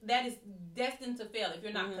relationship. That is destined to fail if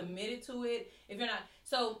you're not committed to it. If you're not.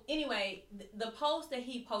 So anyway, the post that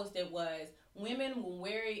he posted was, women will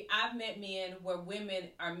I've met men where women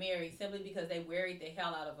are married simply because they worried the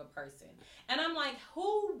hell out of a person. And I'm like,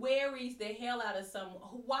 who worries the hell out of someone?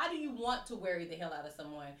 Why do you want to worry the hell out of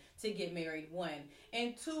someone to get married, one?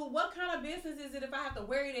 And two, what kind of business is it if I have to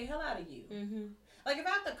worry the hell out of you? Like, if I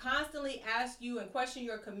have to constantly ask you and question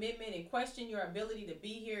your commitment and question your ability to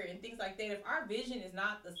be here and things like that, if our vision is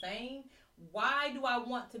not the same, why do I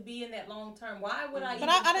want to be in that long term? Why would I? But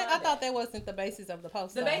I thought that wasn't the basis of the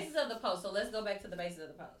post. The basis of the post. So let's go back to the basis of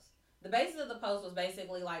the post. The basis of the post was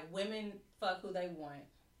basically women fuck who they want,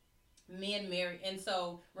 men marry, and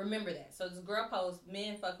so remember that. So this girl post,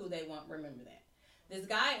 men fuck who they want. Remember that. This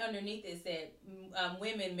guy underneath it said,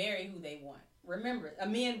 women marry who they want. Remember,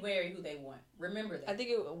 men marry who they want. Remember that. I think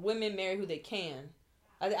women marry who they can.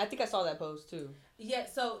 I think I saw that post too. Yeah.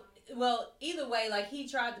 So. Well, either way, he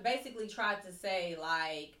tried to say,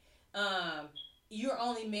 you're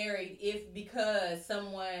only married because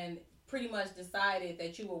someone pretty much decided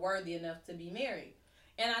that you were worthy enough to be married.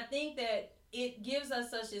 And I think that it gives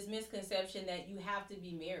us such this misconception that you have to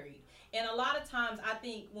be married. And a lot of times, I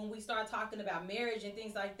think when we start talking about marriage and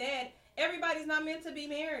things like that, everybody's not meant to be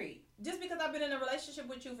married. Just because I've been in a relationship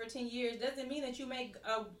with you for 10 years doesn't mean that you make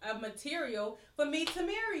a material for me to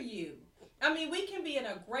marry you. I mean, we can be in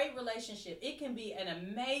a great relationship. It can be an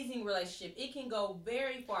amazing relationship. It can go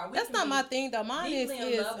very far. That's not my thing though. Mine is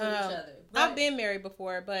in love with each other. I've been married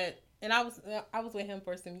before, and I was with him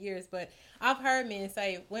for some years, but I've heard men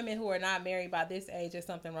say women who are not married by this age, there's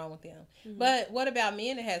something wrong with them. Mm-hmm. But what about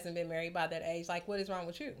men that hasn't been married by that age? Like, what is wrong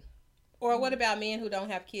with you? Or what about men who don't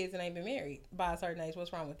have kids and ain't been married by a certain age?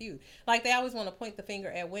 What's wrong with you? Like, they always want to point the finger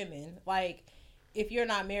at women. Like, if you're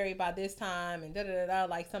not married by this time and da-da-da-da,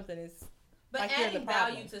 like something is... But like adding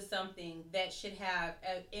value to something that should have,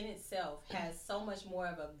 in itself, has so much more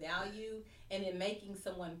of a value, and in making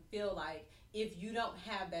someone feel like if you don't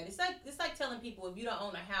have that, it's like telling people if you don't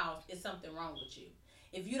own a house, it's something wrong with you.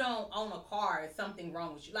 If you don't own a car, it's something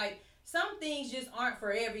wrong with you. Like, some things just aren't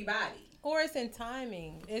for everybody. Or it's in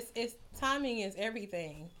timing. It's timing is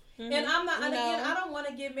everything. Mm-hmm. And I'm not. And again, I don't want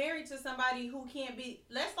to get married to somebody who can't be.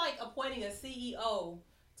 That's like appointing a CEO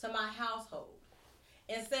to my household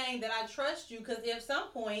and saying that I trust you, because at some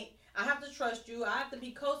point I have to trust you. I have to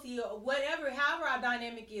be co-CEO, whatever, however our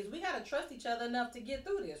dynamic is. We got to trust each other enough to get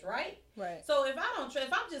through this, right? Right. So if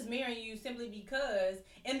I'm just marrying you simply because,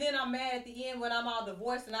 and then I'm mad at the end when I'm all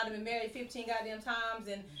divorced and I've been married 15 goddamn times,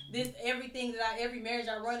 and every marriage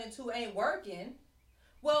I run into ain't working.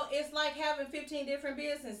 Well, it's like having 15 different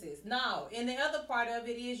businesses. No. And the other part of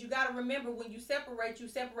it is you got to remember when you separate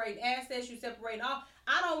assets, you separate all.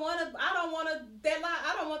 I don't want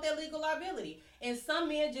that legal liability. And some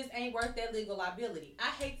men just ain't worth that legal liability.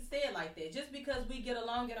 I hate to say it like that. Just because we get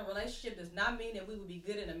along in a relationship does not mean that we would be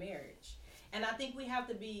good in a marriage. And I think we have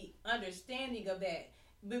to be understanding of that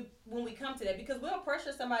when we come to that, because we'll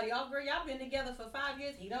pressure somebody off. Girl, y'all been together for 5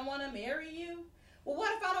 years. He don't want to marry you. Well,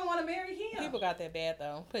 what if I don't want to marry him? People got that bad,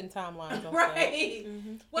 though. Putting timelines on right.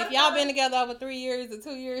 Mm-hmm. If y'all been together over 3 years or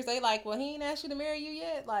 2 years, they like, well, he ain't asked you to marry you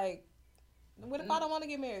yet? Like, what if I don't want to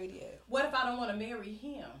get married yet? What if I don't want to marry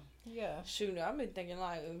him? Yeah. Shoot, I've been thinking,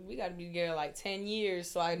 like, we got to be together, like, 10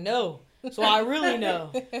 years so I know. So I really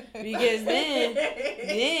know. Because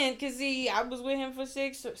then, because see, I was with him for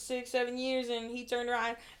 7 years, and he turned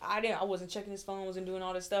around. I wasn't checking his phone, wasn't doing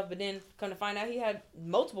all this stuff. But then, come to find out, he had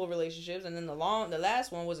multiple relationships, and then the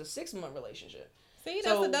last one was a 6-month relationship. See,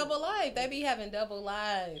 that's a double life. They be having double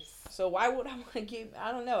lives. So why would I want to get?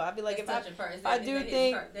 I don't know. I'd be like, if I was like,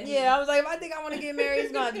 if I think I want to get married,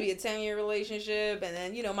 it's gonna have to be a 10-year relationship.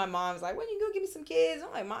 And then, my mom's like, when you go give me some kids?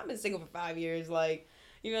 I'm like, Mom, I've been single for 5 years. Like,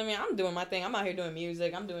 you know what I mean? I'm doing my thing. I'm out here doing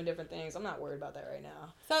music. I'm doing different things. I'm not worried about that right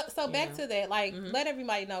now. So back to that. Like, let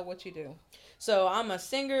everybody know what you do. So I'm a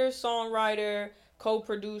singer, songwriter,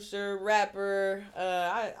 co-producer, rapper.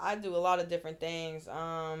 I do a lot of different things.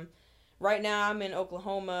 Right now, I'm in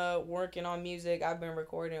Oklahoma working on music. I've been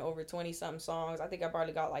recording over 20-something songs. I think I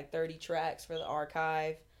probably got like 30 tracks for the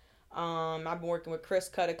archive. I've been working with Chris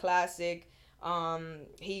Cutter Classic.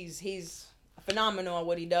 He's phenomenal at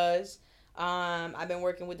what he does. I've been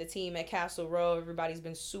working with the team at Castle Row. Everybody's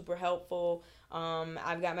been super helpful.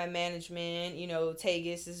 I've got my management.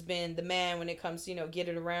 Tegas has been the man when it comes to, get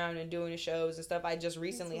it around and doing the shows and stuff. I just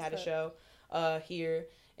recently had a show here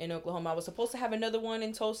in Oklahoma. I was supposed to have another one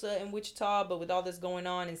in Tulsa and Wichita, but with all this going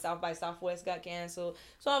on, and South by Southwest got canceled.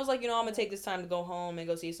 So I was like, I'm going to take this time to go home and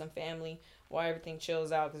go see some family while everything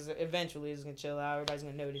chills out, because eventually it's going to chill out. Everybody's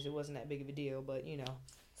going to notice it wasn't that big of a deal, but,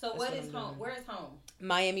 So what is home? Where is home?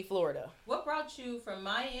 Miami, Florida. What brought you from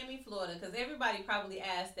Miami, Florida? Because everybody probably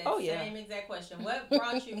asked that same exact question. What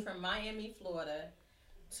brought you from Miami, Florida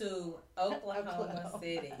to Oklahoma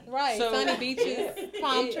City? Right. So, sunny beaches,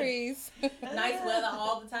 palm trees. Nice weather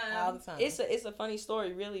all the time. All the time. It's a funny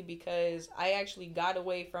story, really, because I actually got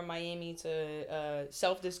away from Miami to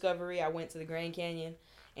self-discovery. I went to the Grand Canyon,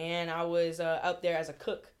 and I was up there as a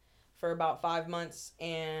cook for about 5 months.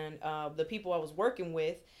 And the people I was working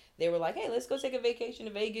with, they were like, hey, let's go take a vacation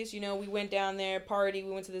to Vegas. We went down there, party.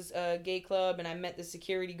 We went to this gay club, and I met the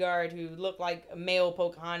security guard who looked like a male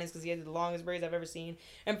Pocahontas because he had the longest braids I've ever seen.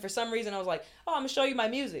 And for some reason, I was like, oh, I'm going to show you my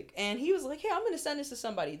music. And he was like, hey, I'm going to send this to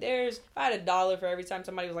somebody. If I had $1 for every time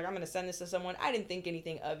somebody was like, I'm going to send this to someone, I didn't think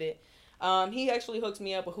anything of it. He actually hooked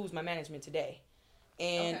me up with who's my management today.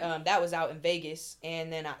 And that was out in Vegas.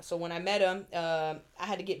 And then, so when I met him, I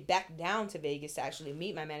had to get back down to Vegas to actually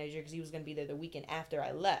meet my manager because he was going to be there the weekend after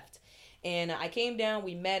I left. And I came down.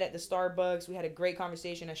 We met at the Starbucks. We had a great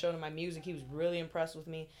conversation. I showed him my music. He was really impressed with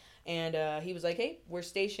me. And he was like, hey, we're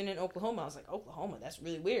stationed in Oklahoma. I was like, Oklahoma? That's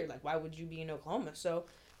really weird. Like, why would you be in Oklahoma? So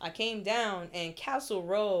I came down, and Castle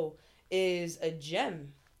Row is a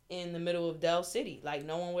gem in the middle of Del City. Like,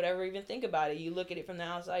 no one would ever even think about it. You look at it from the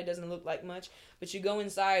outside, it doesn't look like much. But you go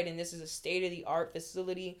inside, and this is a state-of-the-art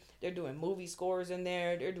facility. They're doing movie scores in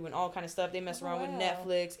there. They're doing all kind of stuff. They mess around with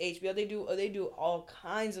Netflix, HBO. They do all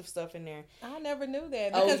kinds of stuff in there. I never knew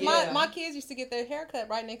that because my kids used to get their hair cut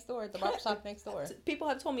right next door at the barbershop next door. People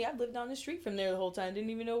have told me I've lived down the street from there the whole time. Didn't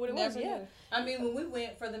even know what it was. Yeah. I mean, when we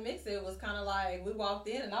went for the mix, it was kind of like we walked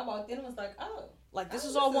in, and I walked in and was like, oh. Like, this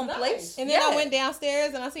is all one place. And then I went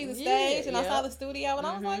downstairs and I see the stage and I saw the studio and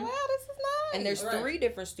I was like, wow, this is nice. And there's 3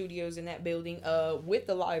 different studios in that building with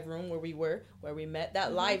the live room where we met.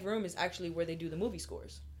 That live room is actually where they do the movie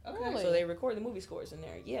scores. Okay. Really? So they record the movie scores in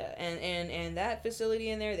there. Yeah. And that facility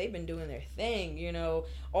in there, they've been doing their thing, you know,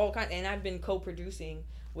 all kind. And I've been co-producing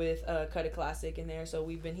with Cut It Classic in there, so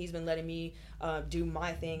he's been letting me do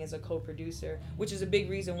my thing as a co-producer, which is a big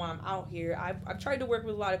reason why I'm out here. I've tried to work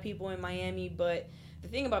with a lot of people in Miami, but the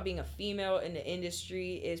thing about being a female in the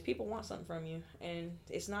industry is people want something from you, and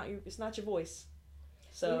it's not your voice.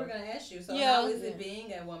 So we were gonna ask you. So how is it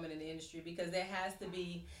being a woman in the industry? Because there has to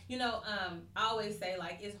be, I always say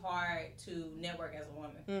like it's hard to network as a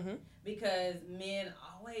woman because men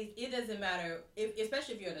always. It doesn't matter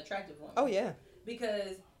especially if you're an attractive woman. Oh yeah.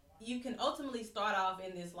 Because you can ultimately start off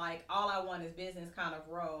in this like all I want is business kind of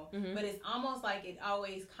role, but it's almost like it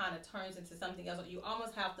always kind of turns into something else. You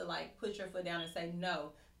almost have to like put your foot down and say,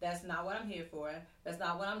 no, that's not what I'm here for. That's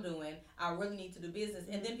not what I'm doing. I really need to do business.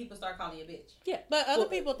 And then people start calling you a bitch. Yeah. But other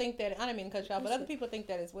people think that, I didn't mean to cut you off, but other people think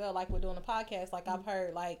that as well. Like we're doing a podcast, like I've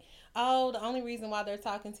heard like, oh, the only reason why they're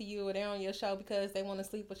talking to you or they're on your show because they want to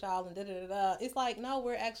sleep with y'all and da-da-da-da. It's like, no,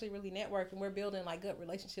 we're actually really networking. We're building like good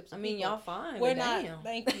relationships with I mean, people. y'all fine. We're not. Damn.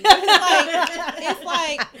 Thank you. It's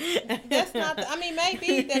like that's not, I mean,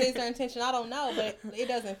 maybe that is their intention. I don't know, but it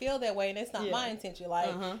doesn't feel that way and it's not my intention.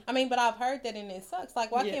 Like, I mean, but I've heard that and it sucks.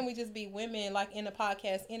 Like, why can't we just be women like in the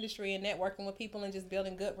podcast industry and networking with people and just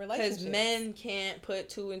building good relationships? Because men can't put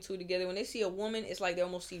 2 and 2 together. When they see a woman, it's like they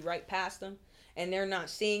almost see right past them. And they're not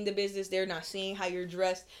seeing the business. They're not seeing how you're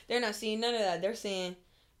dressed. They're not seeing none of that. They're saying,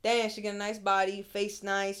 damn, she got a nice body, face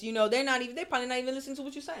nice. You know, they're probably not even listening to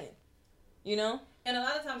what you're saying. You know? And a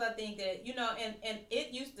lot of times I think that, and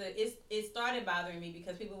it started bothering me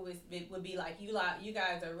because people would be like, you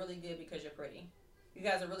guys are really good because you're pretty. You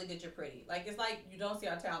guys are really good, you're pretty. Like, it's like you don't see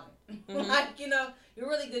our talent. Like, you're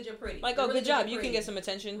really good, you're pretty. Like, you're good really job. You can get some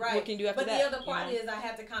attention. Right. What can you do after that? But the other part is I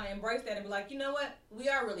had to kind of embrace that and be like, you know what? We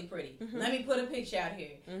are really pretty. Let me put a picture out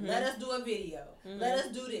here. Let us do a video. Let us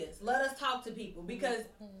do this. Let us talk to people because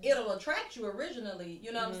it'll attract you originally,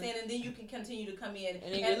 you know what I'm saying? And then you can continue to come in.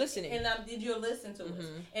 And then you're listening. And you'll listen to us.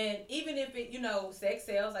 And even if it, sex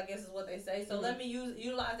sells, I guess is what they say. So let me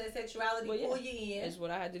utilize that sexuality, pull you in. That's what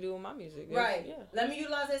I had to do with my music. Right. Yeah. Let me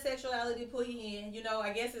utilize that sexuality, pull you in.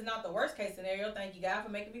 I guess it's not the worst case scenario. Thank you, God, for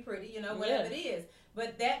making me pretty, whatever it is.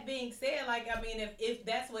 But that being said, like, I mean, if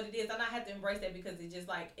that's what it is, and I had to embrace that because it just,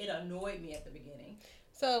 like, it annoyed me at the beginning.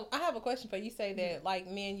 So I have a question for you. You say that, like,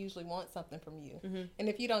 men usually want something from you. And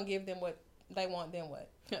if you don't give them what they want, then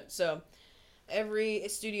what? So every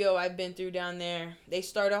studio I've been through down there, they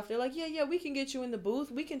start off, they're like, yeah, we can get you in the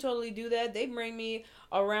booth. We can totally do that. They bring me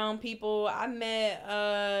around people. I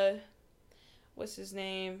met, what's his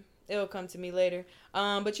name? It'll come to me later.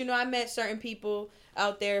 But, I met certain people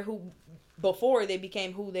out there who, before they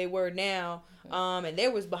became who they were now, and they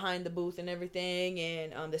was behind the booth and everything.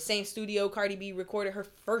 And the same studio Cardi B recorded her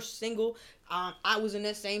first single. I was in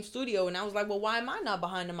that same studio, and I was like, well, why am I not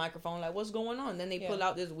behind the microphone? Like, what's going on? Then they pull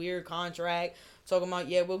out this weird contract talking about,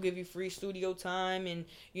 we'll give you free studio time, and,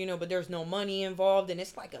 but there's no money involved, and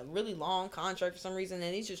it's like a really long contract for some reason,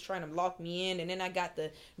 and he's just trying to lock me in. And then I got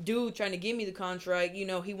the dude trying to give me the contract.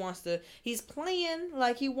 He's playing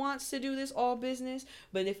like he wants to do this all business,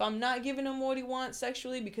 but if I'm not giving him what he wants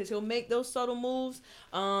sexually, because he'll make those subtle moves,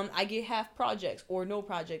 I get half projects or no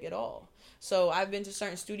project at all. So I've been to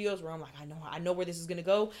certain studios where I'm like, I know where this is gonna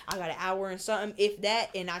go. I got an hour and something, if that,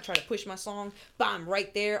 and I try to push my song, bam,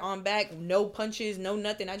 right there on back, no punches, no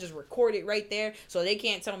nothing. I just record it right there, so they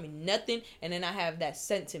can't tell me nothing, and then I have that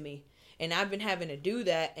sent to me. And I've been having to do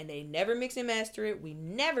that, and they never mix and master it. We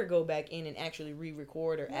never go back in and actually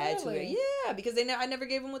re-record or add to it. Yeah, because I never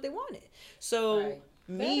gave them what they wanted. So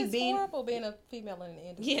me being horrible being a female in the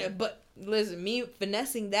industry. Yeah, but listen, me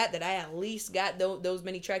finessing that I at least got those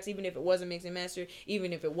many tracks, even if it wasn't mixed and mastered,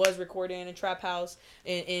 even if it was recorded in a trap house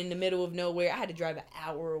in the middle of nowhere. I had to drive an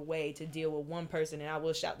hour away to deal with one person, and I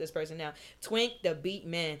will shout this person out. Twink, the beat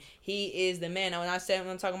man. He is the man. Now, when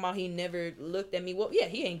I'm talking about he never looked at me, well, yeah,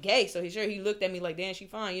 he ain't gay, so he looked at me like, damn, she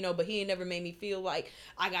fine, but he ain't never made me feel like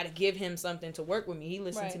I got to give him something to work with me. He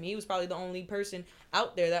listened to me. He was probably the only person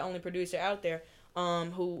out there, that only producer out there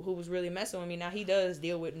who was really messing with me. Now he does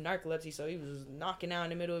deal with narcolepsy, so he was knocking out in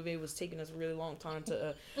the middle of it. It was taking us a really long time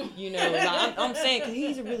to, like, I'm saying, cause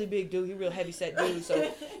he's a really big dude, he real heavy set dude,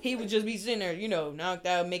 so he would just be sitting there, knocked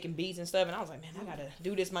out, making beats and stuff, and I was like, man, I gotta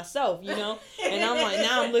do this myself, and I'm like,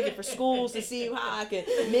 now I'm looking for schools to see how I can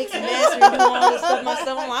mix and master and do all this stuff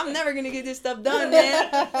myself. I'm like, I'm never gonna get this stuff done,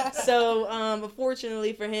 man. So,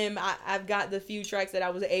 unfortunately for him, I've got the few tracks that I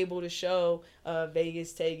was able to show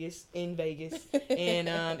Vegas in Vegas, and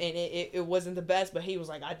it wasn't the best, but he was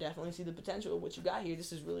like, I definitely see the potential of what you got here.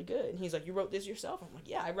 This is really good. And he's like, you wrote this yourself? I'm like,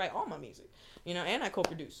 yeah, I write all my music, and I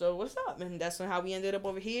co-produce. So what's up? And that's how we ended up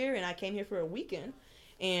over here. And I came here for a weekend,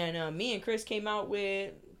 and me and Chris came out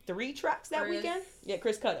with 3 tracks that weekend. Yeah,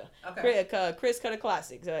 Chris Cutter. Okay. Chris Cutter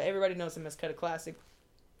Classics. Everybody knows him as Cutter Classic.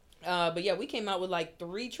 But yeah, we came out with like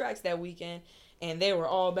 3 tracks that weekend, and they were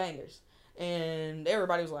all bangers. And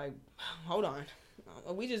everybody was like, hold on,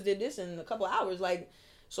 we just did this in a couple hours. Like,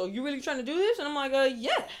 so you really trying to do this? And I'm like,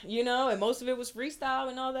 yeah, and most of it was freestyle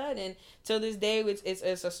and all that. And till this day,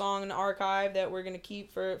 it's a song in the archive that we're going to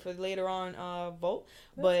keep for later on, Volt.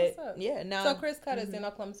 But yeah, now. So Chris Cutter is in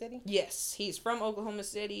Oklahoma City? Yes, he's from Oklahoma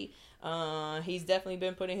City. He's definitely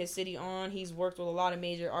been putting his city on. He's worked with a lot of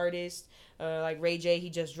major artists, like Ray J. He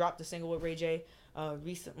just dropped a single with Ray J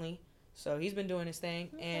recently. So he's been doing his thing.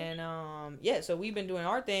 Okay. And so we've been doing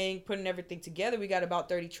our thing, putting everything together. We got about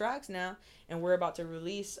 30 tracks now, and we're about to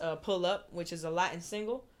release Pull Up, which is a Latin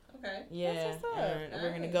single. Okay. Yeah, and we're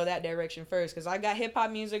going to go that direction first, because I got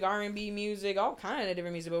hip-hop music, R&B music, all kind of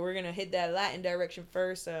different music, but we're going to hit that Latin direction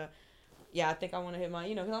first. I think I want to hit my,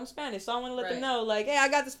 because I'm Spanish, so I want to let them know, like, hey, I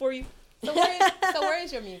got this for you. So where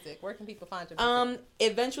is your music? Where can people find your music?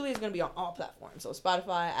 Eventually it's going to be on all platforms. So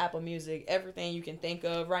Spotify, Apple Music, everything you can think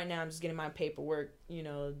of. Right now I'm just getting my paperwork,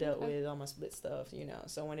 dealt with, all my split stuff,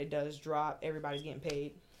 So when it does drop, everybody's getting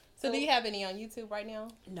paid. So do you have any on YouTube right now?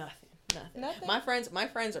 Nothing. My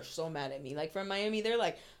friends are so mad at me. Like from Miami, they're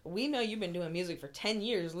like, we know you've been doing music for 10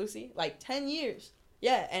 years, Lucy. Like 10 years.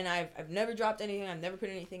 Yeah, and I've never dropped anything. I've never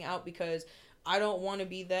put anything out because I don't want to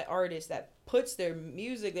be that artist that puts their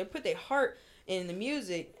music, they put their heart in the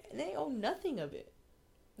music, and they own nothing of it.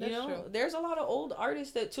 That's true. There's a lot of old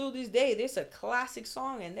artists that to this day, there's a classic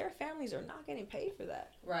song, and their families are not getting paid for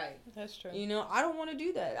that. Right. That's true. I don't want to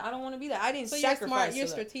do that. I don't want to be that. I didn't sacrifice. You're smart. You're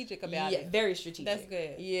strategic about it. Yeah, very strategic. That's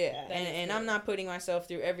good. Yeah, and I'm not putting myself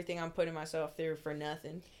through everything I'm putting myself through for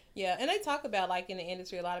nothing. Yeah, and they talk about, like, in the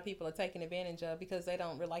industry, a lot of people are taking advantage of because they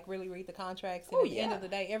don't, really read the contracts. And at the end of the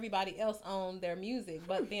day, everybody else owns their music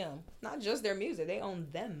but them. Not just their music. They own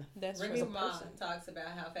them. That's Ricky Ma talks about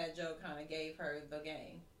how Fat Joe kind of gave her the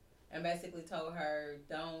game and basically told her,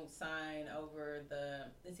 don't sign over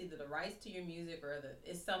it's either the rights to your music or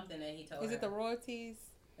it's something that he told her. Is it the royalties?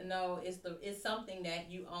 No, it's something that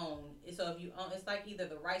you own. So if you own, it's like either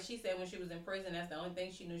the rights. She said when she was in prison, that's the only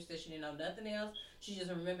thing she knew. She said she didn't know nothing else. She just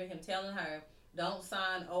remembered him telling her, "Don't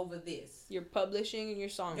sign over this." Your publishing and your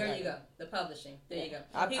songwriting. There you go. The publishing. There you go.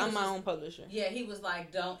 I'm my own publisher. Yeah, he was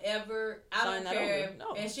like, "Don't ever. I don't care."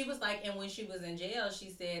 No. And she was like, and when she was in jail, she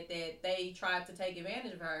said that they tried to take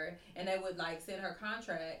advantage of her, and they would like send her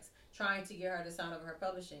contracts, trying to get her to sign over her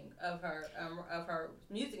publishing of her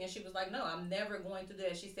music, and she was like, "No, I'm never going to do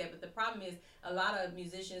that." She said, "But the problem is, a lot of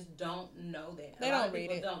musicians don't know that. They don't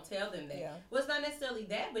read it. Don't tell them that. Yeah. Well, it's not necessarily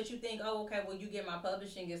that, but you think, oh, okay, well, you get my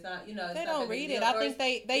publishing. It's not, it's they not don't read it. I think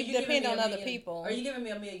they depend on other people. Are you giving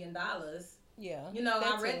me $1 million? Yeah.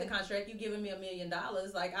 I read the contract. You giving me $1 million?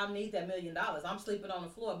 Like, I need that $1 million. I'm sleeping on the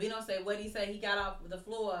floor. Bino said, what did he say? He got off the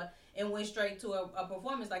floor and went straight to a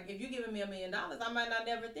performance. Like, if you're giving me $1 million, I might not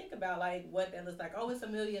never think about like what that looks like. Oh, it's $1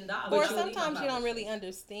 million. Or sometimes you don't really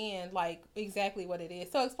understand like exactly what it is.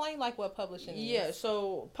 So explain like what publishing is. Yeah,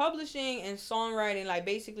 so publishing and songwriting, like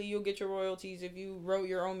basically you'll get your royalties if you wrote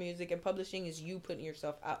your own music, and publishing is you putting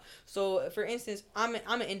yourself out. So for instance, I'm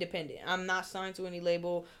an independent. I'm not signed to any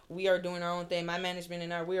label. We are doing our own thing. My management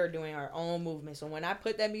and we are doing our own movement. So when I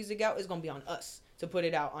put that music out, it's gonna be on us to put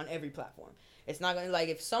it out on every platform. It's not going to, like,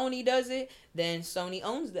 if Sony does it, then Sony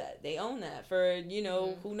owns that. They own that for,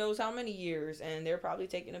 who knows how many years. And they're probably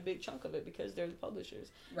taking a big chunk of it because they're the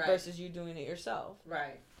publishers. Right. Versus you doing it yourself.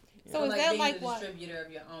 Right. So is that being like the distributor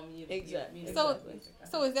of your own music? Exactly.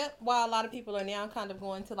 So is that why a lot of people are now kind of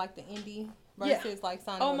going to, like, the indie versus, like,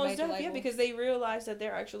 signing with major labels? Yeah, because they realize that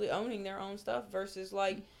they're actually owning their own stuff versus,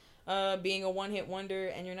 like, being a one-hit wonder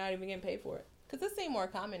and you're not even getting paid for it. Because it seems more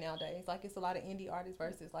common nowadays. Like, it's a lot of indie artists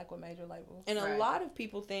versus, like, with major labels. And a lot of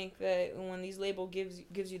people think that when these labels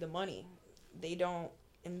gives you the money, they don't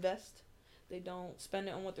invest. They don't spend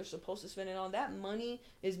it on what they're supposed to spend it on. That money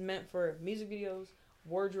is meant for music videos,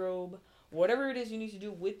 wardrobe, whatever it is you need to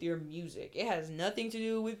do with your music. It has nothing to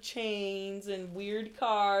do with chains and weird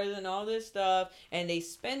cars and all this stuff. And they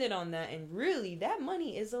spend it on that. And really, that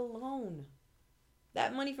money is a loan.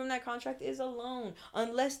 That money from that contract is a loan.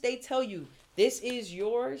 Unless they tell you, this is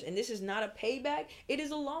yours and this is not a payback, it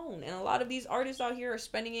is a loan. And a lot of these artists out here are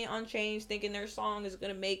spending it on chains, thinking their song is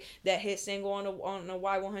going to make that hit single on a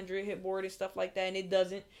Y100 hit board and stuff like that. And it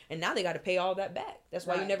doesn't. And now they got to pay all that back. That's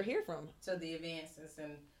why you never hear from them. So the advances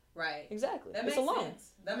and... Right. Exactly. That it's makes a loan.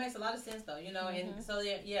 sense. That makes a lot of sense, though. You know, and so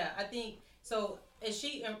yeah, I think so. And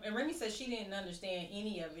she and Remy said she didn't understand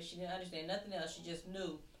any of it. She didn't understand nothing else. She just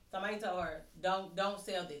knew. Somebody told her, don't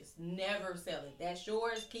sell this. Never sell it. That's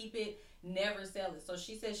yours. Keep it. Never sell it. So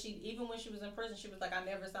she said even when she was in prison, she was like, I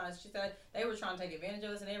never signed. She said they were trying to take advantage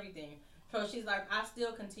of us and everything. So she's like, I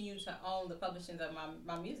still continue to own the publishing of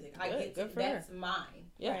my music. That's mine.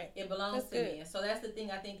 Yeah. Right. It belongs That's to good. me. And so that's the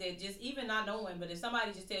thing. I think that just even not knowing, but if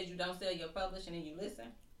somebody just tells you don't sell your publishing and you listen,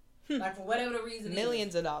 like for whatever the reason,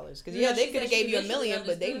 millions of dollars. Because Yeah, they she could have said gave she you $1 literally million,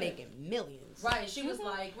 but they understood. making millions. Right. She was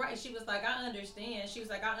like, I understand. She was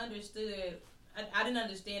like, I understood. I didn't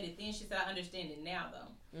understand it then. She said, I understand it now,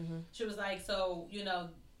 though. Mm-hmm. She was like, so, you know,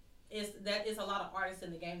 it's a lot of artists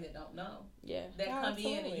in the game that don't know. Yeah. That come in and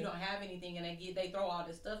absolutely. you don't have anything and they throw all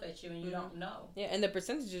this stuff at you and you don't know. Yeah, and the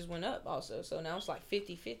percentages went up also. So now it's like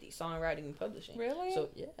 50-50 songwriting and publishing. Really? So,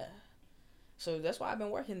 yeah. So that's why I've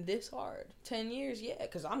been working this hard. 10 years, yeah,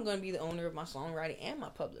 because I'm going to be the owner of my songwriting and my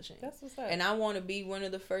publishing. That's what's up. And I want to be one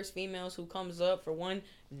of the first females who comes up, for one,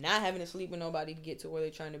 not having to sleep with nobody to get to where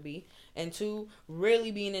they're trying to be. And two,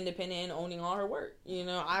 really being independent and owning all her work. You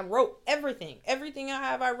know, I wrote everything. Everything I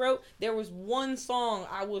have, I wrote. There was one song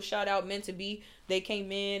I will shout out, Meant to Be. They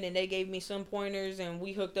came in and they gave me some pointers and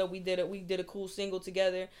we hooked up. We did a cool single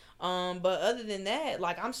together. But other than that,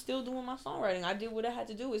 like, I'm still doing my songwriting. I did what I had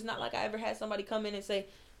to do. It's not like I ever had somebody come in and say,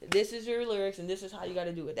 this is your lyrics and this is how you got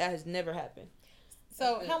to do it. That has never happened.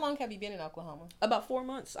 So how long have you been in Oklahoma? About 4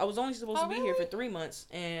 months. I was only supposed to be here really? for 3 months,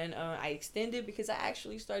 and I extended because I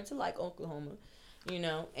actually started to like Oklahoma, you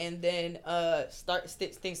know. And then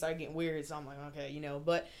things started getting weird, so I'm like, okay, you know.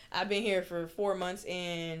 But I've been here for 4 months,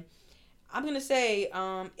 and I'm gonna say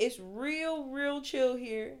it's real chill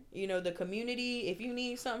here. You know, the community. If you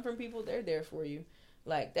need something from people, they're there for you.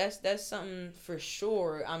 Like that's something for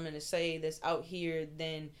sure. I'm gonna say that's out here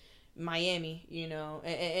than Miami, you know,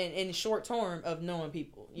 and in short term of knowing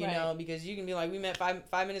people, you Right. know, because you can be like, we met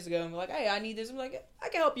five minutes ago and be like, hey, I need this. I'm like, I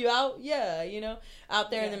can help you out. Yeah, you know, out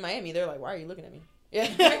there. And Yeah. in Miami, they're like, why are you looking at me? Yeah.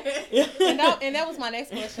 And that was my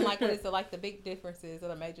next question. Like, what is the big differences or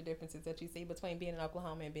the major differences that you see between being in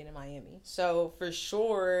Oklahoma and being in Miami? So for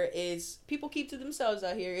sure, is people keep to themselves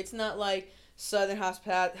out here. It's not like Southern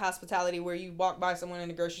hospitality where you walk by someone in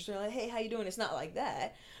the grocery store like, hey, how you doing? It's not like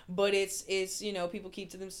that. But it's you know, people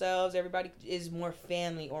keep to themselves. Everybody is more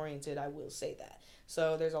family oriented. I will say that.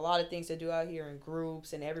 So there's a lot of things to do out here in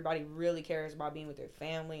groups, and everybody really cares about being with their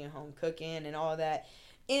family and home cooking and all that.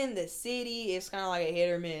 In the city, it's kind of like a hit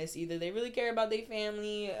or miss. Either they really care about their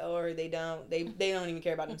family or they don't. They don't even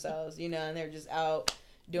care about themselves, you know, and they're just out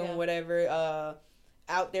doing whatever.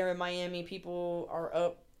 Out there in Miami, people are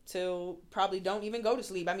up till probably don't even go to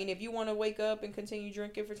sleep. I mean, if you want to wake up and continue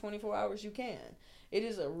drinking for 24 hours, you can. It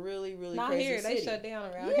is a really Not crazy here. city. They shut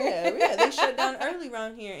down around Yeah, here. yeah, they shut down early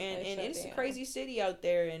around here, and They shut it's a down. crazy city out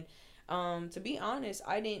there. And to be honest,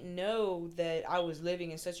 I didn't know that I was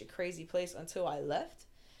living in such a crazy place until I left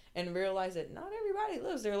and realized that not everybody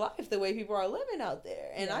lives their life the way people are living out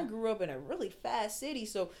there. And I grew up in a really fast city,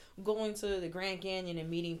 so going to the Grand Canyon and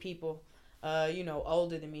meeting people, you know,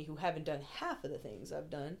 older than me who haven't done half of the things I've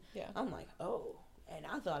done, I'm like, oh, and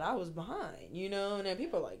I thought I was behind, you know, and then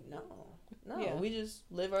people are like, no, we just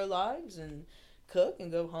live our lives and cook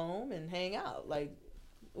and go home and hang out. Like,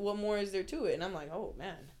 what more is there to it? And I'm like, oh,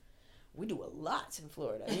 man. We do a lot in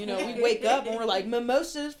Florida. You know, we wake up and we're like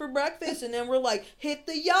mimosas for breakfast, and then we're like hit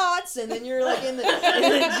the yachts, and then you're like in the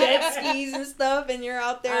jet skis and stuff, and you're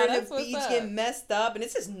out there and that's the what's beach up. getting messed up, and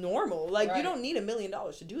it's just normal. Like you Right. don't need $1 million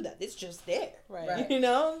to do that. It's just there. Right. You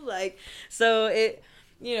know, like so it.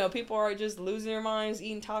 You know, people are just losing their minds,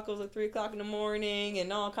 eating tacos at 3:00 in the morning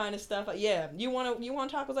and all kind of stuff. Yeah, you want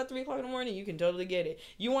tacos at 3:00 in the morning? You can totally get it.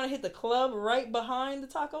 You want to hit the club right behind the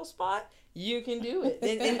taco spot? You can do it.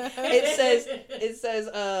 And it says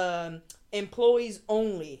employees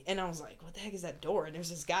only. And I was like, what the heck is that door? And there's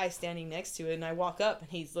this guy standing next to it, and I walk up and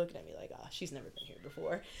he's looking at me like, oh, she's never been here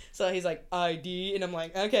before. So he's like, ID, and I'm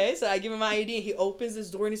like, okay. So I give him my ID, and he opens this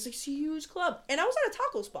door, and it's like a huge club. And I was at a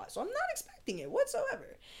taco spot, so I'm not expecting it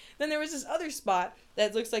whatsoever. Then there was this other spot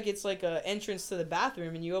that looks like it's like a entrance to the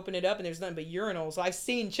bathroom, and you open it up and there's nothing but urinals. So I've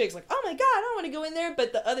seen chicks like, oh my god, I don't want to go in there,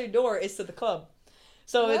 but the other door is to the club.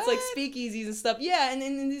 So it's like speakeasies and stuff. Yeah, and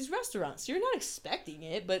in these restaurants. You're not expecting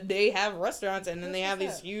it, but they have restaurants, and then they have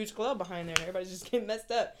this huge club behind there, and everybody's just getting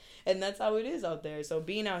messed up. And that's how it is out there. So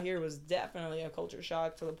being out here was definitely a culture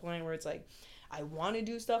shock to the point where it's like, I want to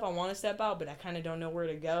do stuff, I want to step out, but I kind of don't know where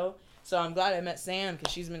to go. So I'm glad I met Sam,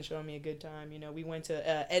 because she's been showing me a good time. You know, we went to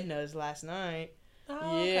Edna's last night.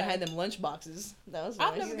 Oh, yeah, okay. I had them lunch boxes. That was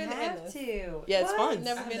nice. I've never been to Edna's. Yeah, it's What? fun.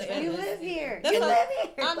 Never been to You Edna's. live here. That's You a- live here.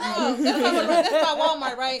 I know. That's by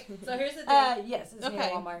Walmart, right? So here's the thing. Yes, it's near Okay.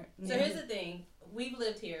 Walmart. So here's the thing. We've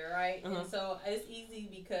lived here, right? Uh-huh. And so it's easy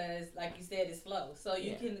because, like you said, it's slow. So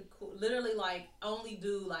you Yeah. can literally, like, only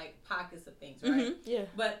do, like, pockets of things, right? Mm-hmm. Yeah.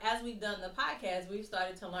 But as we've done the podcast, we've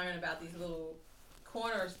started to learn about these little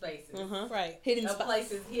corner spaces. Uh-huh. Right. Hidden Of spots.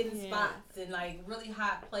 places, hidden Yeah. spots, and, like, really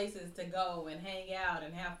hot places to go and hang out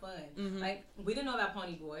and have fun. Mhm. Like, we didn't know about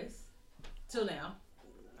Pony Boys till now.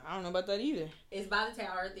 I don't know about that either. It's by the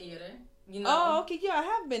Tower Theater. You know? Oh, okay, yeah, I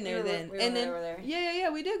have been there then. We and were then over there. yeah,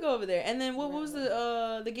 we did go over there. And then what was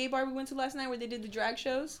the gay bar we went to last night where they did the drag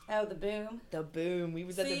shows? Oh, the Boom. The Boom. We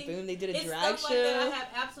was at the See, Boom. They did a it's drag stuff show. like that I have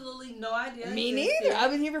absolutely no idea. Me existed. neither.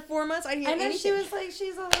 I've been here for 4 months. I didn't hear And then anything. she was like,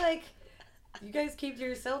 she's all like, you guys keep to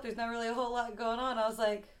yourself. There's not really a whole lot going on. I was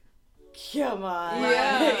like, come on.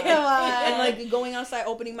 Yeah. Come on. And like going outside,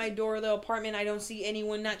 opening my door of the apartment, I don't see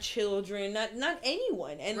anyone, not children, not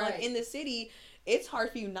anyone. And like Right. in the city, it's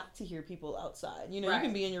hard for you not to hear people outside. You know, Right. you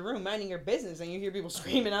can be in your room minding your business and you hear people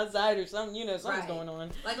screaming outside or something. You know, something's Right. going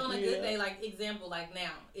on. Like on a Yeah. good day, like example, like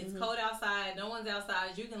now, it's Mhm. cold outside, no one's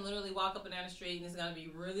outside, you can literally walk up and down the street and it's gonna be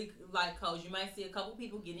really like cold. You might see a couple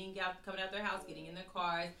people coming out their house, getting in their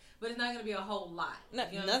cars, but it's not gonna be a whole lot.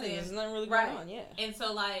 Not, You know what I'm nothing. saying? There's nothing really Right. going on. Yeah. And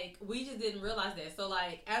so, like, we just didn't realize that. So,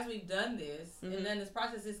 like, as we've done this, Mhm. and then this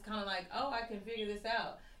process is kind of like, oh, I can figure this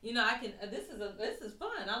out. You know, I can. This is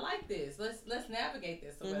fun. I like this. Let's navigate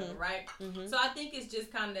this or whatever, right? Mm-hmm. So I think it's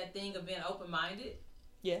just kind of that thing of being open minded,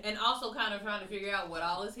 Yeah. and also kind of trying to figure out what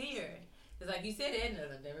all is here. Because, like you said,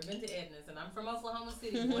 Edna's. I've never been to Edna's, and I'm from Oklahoma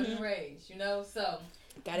City, born and raised. You know, so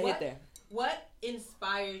Gotta what- hit there. what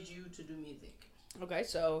inspired you to do music? Okay,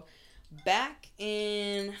 so back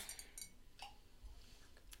in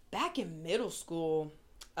middle school,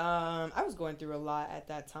 I was going through a lot at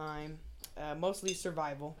that time, mostly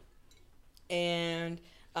survival, and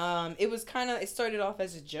it started off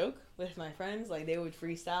as a joke with my friends. Like they would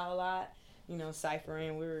freestyle a lot, you know,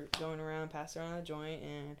 ciphering. We were going around, passing around a joint,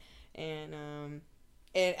 and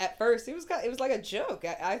at first it was like a joke.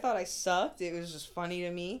 I thought I sucked. It was just funny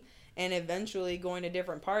to me, and eventually going to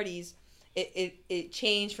different parties. It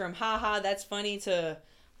changed from haha that's funny to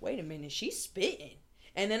wait a minute, she's spitting.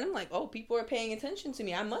 And then I'm like, oh, people are paying attention to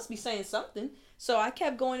me, I must be saying something. So I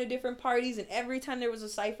kept going to different parties, and every time there was a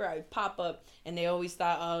cipher I would pop up, and they always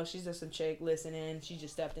thought, oh, she's just a chick listening, she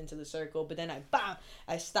just stepped into the circle. But then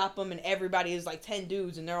I stop them, and everybody is like 10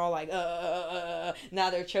 dudes, and they're all like now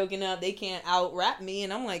they're choking up, they can't out rap me.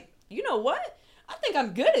 And I'm like, you know what, I think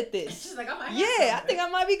I'm good at this. She's like, I might have Yeah, I something. think I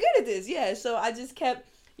might be good at this. Yeah, so I just kept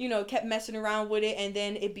messing around with it, and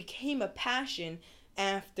then it became a passion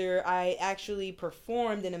after I actually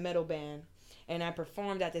performed in a metal band. And I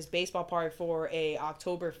performed at this baseball park for a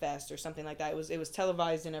Oktoberfest or something like that. It was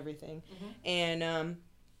televised and everything. Mm-hmm. And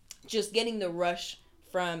just getting the rush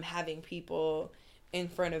from having people in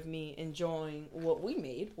front of me enjoying what we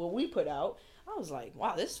made, what we put out, I was like,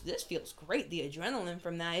 wow, this feels great. The adrenaline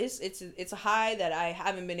from that it's a high that I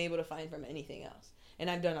haven't been able to find from anything else. And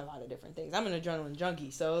I've done a lot of different things. I'm an adrenaline junkie.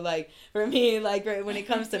 So, like, for me, like, when it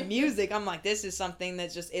comes to music, I'm like, this is something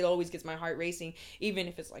that's just, it always gets my heart racing. Even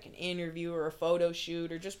if it's, like, an interview or a photo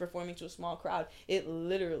shoot or just performing to a small crowd, it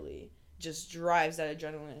literally just drives that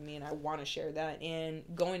adrenaline in me, and I want to share that. And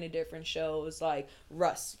going to different shows, like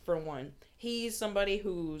Russ, for one. He's somebody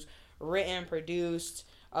who's written, produced,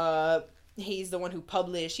 he's the one who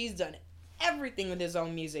published, he's done everything with his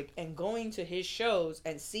own music, and going to his shows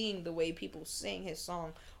and seeing the way people sing his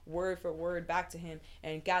song word for word back to him,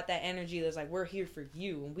 and got that energy that's like, we're here for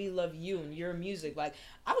you and we love you and your music. Like,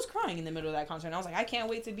 I was crying in the middle of that concert, and I was like, I can't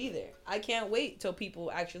wait to be there. I can't wait till people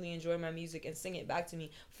actually enjoy my music and sing it back to me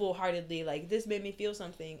full-heartedly, like, this made me feel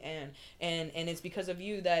something, and it's because of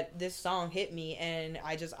you that this song hit me, and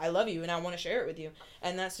I love you and I want to share it with you.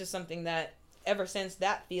 And that's just something that ever since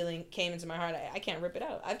that feeling came into my heart, I can't rip it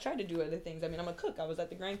out. I've tried to do other things. I mean, I'm a cook. I was at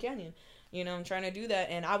the Grand Canyon. You know, I'm trying to do that.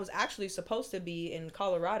 And I was actually supposed to be in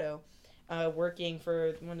Colorado working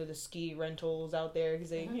for one of the ski rentals out there.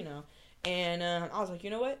 Because they, you know. And I was like, you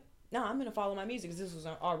know what? No, I'm going to follow my music. Because this was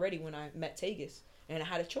already when I met Tegas. And I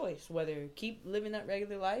had a choice. Whether keep living that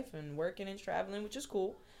regular life and working and traveling, which is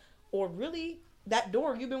cool. Or really, that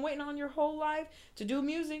door you've been waiting on your whole life to do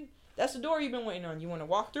music. That's the door you've been waiting on. You want to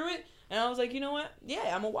walk through it? And I was like, you know what? Yeah,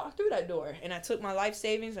 I'm going to walk through that door. And I took my life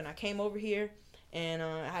savings and I came over here. And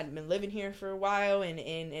I had been living here for a while.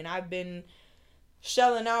 And I've been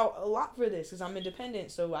shelling out a lot for this because I'm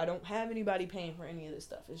independent. So I don't have anybody paying for any of this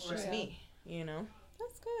stuff. It's just me, you know?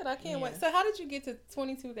 That's good. I can't wait. So how did you get to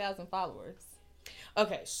 22,000 followers?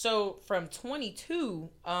 Okay, so from 22,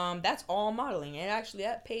 that's all modeling. And actually,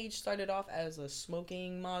 that page started off as a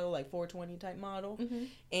smoking model, like 420 type model.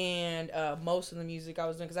 And most of the music I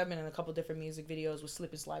was doing, because I've been in a couple different music videos with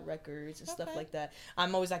Slip and Slide Records and stuff like that.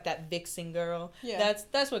 I'm always like that vixen girl. Yeah.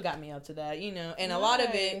 That's what got me up to that, you know. And a lot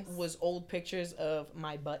of it was old pictures of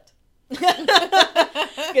my butt.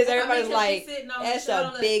 Because everybody's like, that's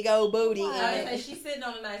a big old booty. She's sitting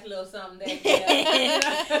on a nice little something there.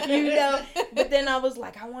 You know, but then I was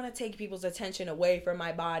like, I want to take people's attention away from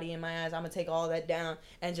my body and my eyes. I'm going to take all that down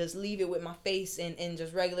and just leave it with my face and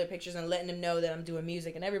just regular pictures and letting them know that I'm doing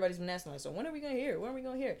music. And everybody's been asking, like, so when are we going to hear? When are we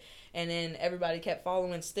going to hear? And then everybody kept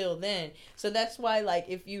following still then. So that's why, like,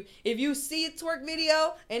 if you see a twerk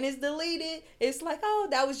video and it's deleted, it's like, oh,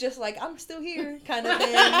 that was just like, I'm still here kind of thing.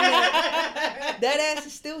 You know? That ass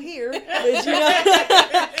is still here, but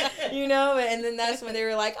you know, and then that's when they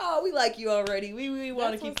were like, oh, we like you already, we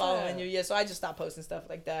want to keep following you. Yeah, so I just stopped posting stuff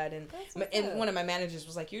like that. And one of my managers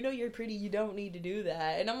was like, you know, you're pretty, you don't need to do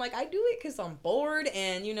that. And I'm like, I do it because I'm bored,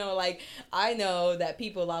 and you know, like, I know that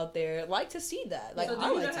people out there like to see that. Like, so do I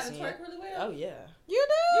you like know to how to see twerk it. really well? Oh yeah. You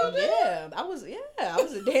do? Yeah, I was a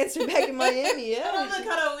dancer back in Miami. Yeah. Hold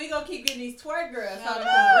on, we gonna keep getting these twerk girls.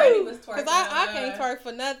 Brady was twerking. Because I can't twerk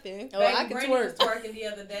for nothing. Oh, I can Brady twerk. was twerking the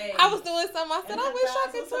other day. I was doing something. I said, I wish I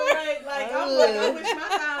could twerk. Right. Like, I wish my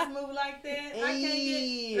thighs move like that. I can't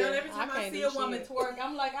get. Girl, every time I see a woman twerk,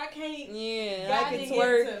 I'm like, I can't. Yeah, God I can didn't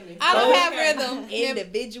twerk. get to me. I don't have rhythm.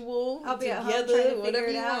 Individual, I'll be at home together, trying to whatever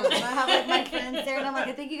figure it you out. want. I have like my friends there, and I'm like,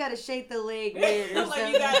 I think you got to shake the leg weird. Or I'm like,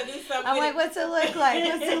 something. you gotta do something. I'm like, what's it look like?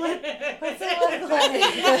 What's it look like?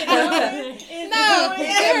 No,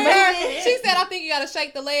 she said, I think you gotta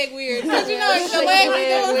shake the leg weird. Because you know, if the leg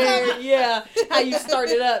was doing something. Yeah, how you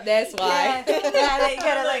started up, that's why. Yeah, they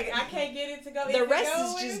gotta like. I can't get it to go. The rest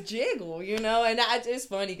is just jiggle, you know, and it's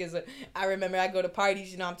funny because I remember I go to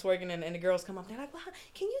parties, you know, I'm twerking and the girls come up, they're like, well,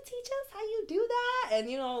 can you teach us how you do that? And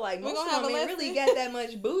you know, like, most of them ain't really got that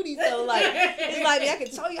much booty, so like, it's like, I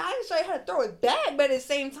can show you how to throw it back, but at the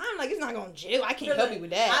same time, like, it's not gonna jiggle. I can't help you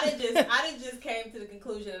with that. I didn't just came to the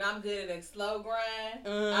conclusion that I'm good at a slow grind. I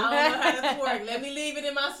don't know how to twerk. Let me leave it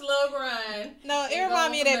in my slow grind. No, it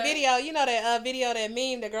reminds me of that video. You know that video, that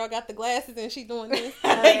meme, the girl got the glasses and she doing this.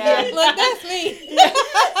 Yeah. Look, that's me.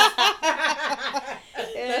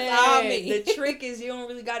 That's all me. The trick is you don't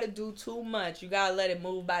really got to do too much. You got to let it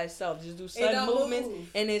move by itself. Just do sudden movements.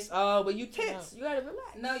 And it's, but you tense. You got to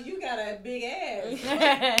relax. No, you got a big ass.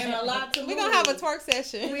 And a lot to move. We're going to have a twerk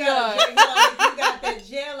session. You got that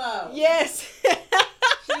jello. Yes.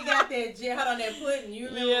 She got that hold on, that pudding. You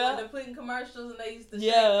remember the pudding commercials and they used to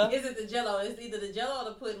shake? Is it the jello? It's either the jello or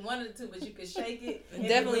the pudding, one of the two, but you could shake it.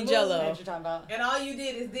 Definitely jello. What you're talking about. And all you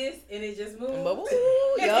did is this, and it just moved. What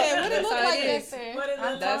it look like is.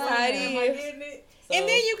 That's how it is. And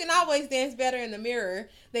then you can always dance better in the mirror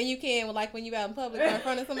than you can like when you out in public or in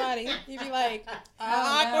front of somebody. You be like,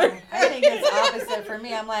 awkward. No. I think it's opposite for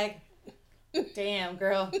me. I'm like, damn,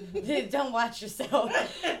 girl, don't watch yourself.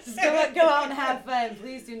 Just go out and have fun.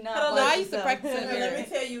 Please do not. I used to practice in the mirror. Let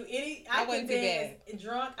me tell you, I can dance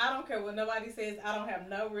drunk. I don't care what nobody says. I don't have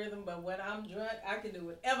no rhythm, but when I'm drunk, I can do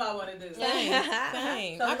whatever I want to do.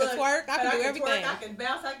 Same. So I can twerk. I can do everything. I can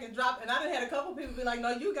bounce. I can drop. And I done had a couple people be like, "No,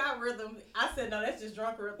 you got rhythm." I said, "No, that's just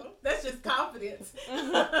drunk rhythm. That's just confidence."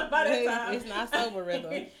 By that time, it's not sober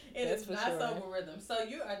rhythm. It is not sober rhythm. So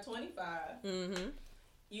you are 25. Mm-hmm.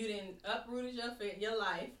 You done uprooted your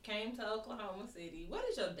life, came to Oklahoma City. What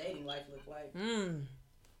does your dating life look like?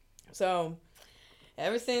 So,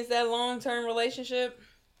 ever since that long-term relationship,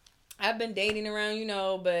 I've been dating around, you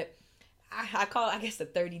know, but I call it, I guess, the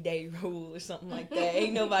 30-day rule or something like that.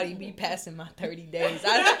 Ain't nobody be passing my 30 days.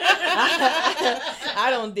 I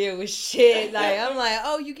don't deal with shit. Like, I'm like,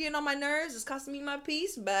 oh, you getting on my nerves? It's costing me my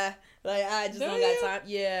peace? Bye. Like, I just don't got time.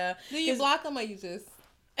 Yeah. Do you block them or you just...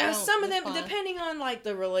 And some of them, fine. depending on like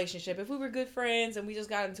the relationship, if we were good friends and we just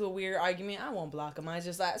got into a weird argument, I won't block them. I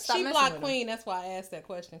just like stop She messing blocked with them. Queen. That's why I asked that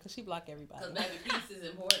question, because she blocked everybody. Because baby, peace is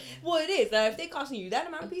important. Well, it is. If they costing you that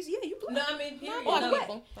amount of peace, yeah, you block. No, I mean, period. I block No,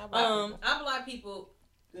 people. I block people. I block people.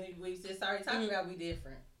 We just already talked about we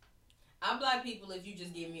different. I block people if you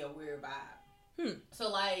just give me a weird vibe. So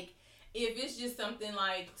like, if it's just something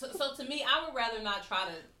like, so to me, I would rather not try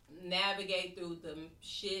to navigate through the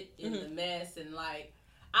shit and the mess, and like,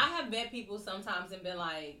 I have met people sometimes and been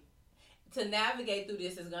like, to navigate through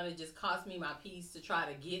this is gonna just cost me my peace to try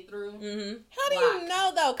to get through. How do you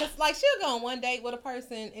know though? Because like, she'll go on one date with a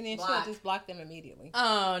person and then Block. she'll just block them immediately.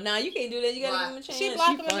 Oh, no, you can't do that. You gotta Block. give them a chance. She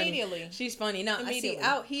blocked them funny. immediately. She's funny. No, I see Immediately.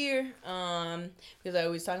 out here, because I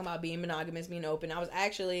was talking about being monogamous, being open. I was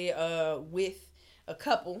actually with a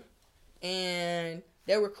couple, and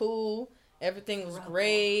they were cool. Everything was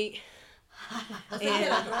great.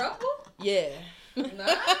 Yeah.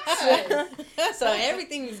 Nice. So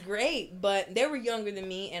everything was great, but they were younger than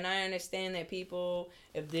me, and I understand that people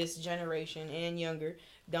of this generation and younger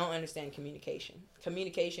don't understand communication.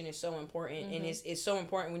 Communication is so important, and it's so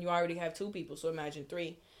important when you already have two people, so imagine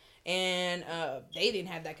three. And they didn't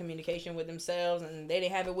have that communication with themselves, and they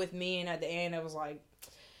didn't have it with me, and at the end I was like,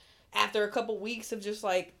 after a couple weeks of just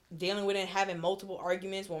like dealing with it and having multiple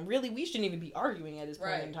arguments, when really we shouldn't even be arguing at this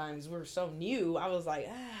point in time because we're so new, I was like,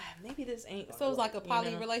 maybe this ain't. So it was like a poly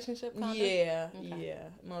you know? relationship kind of? Yeah, Okay. yeah,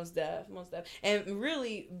 most def. And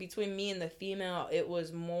really, between me and the female, it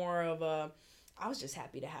was more of a, I was just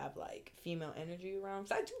happy to have like female energy around,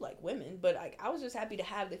 because I do like women, but like I was just happy to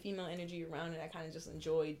have the female energy around, and I kind of just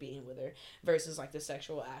enjoyed being with her versus like the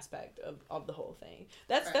sexual aspect of the whole thing.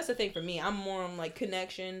 That's the thing for me. I'm more on like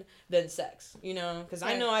connection than sex, you know, because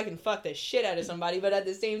I know I can fuck the shit out of somebody, but at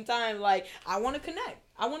the same time, like I want to connect.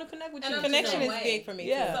 I want to connect with And you. I'm the Connection same is way. big for me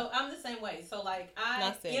Yeah. too. So I'm the same way. So like,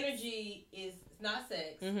 Not sex. energy is not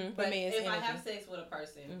sex. Mhm. But For me, it's if I energy. have sex with a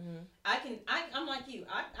person, Mhm. I'm like you.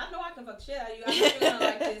 I know I can fuck shit out of you. I know you're gonna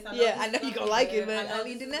like this. Yeah, I this know is you gonna be like good. it, but I this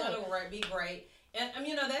need to is know. gonna be great. And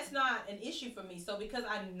you know, that's not an issue for me. So because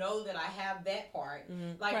I know that I have that part,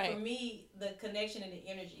 like Right. for me, the connection and the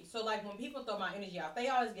energy. So like when people throw my energy out, they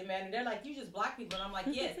always get mad and they're like, "You just block people," and I'm like,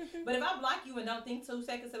 "Yes." But if I block you and don't think 2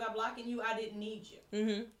 seconds about blocking you, I didn't need you.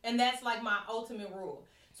 Mhm. And that's like my ultimate rule.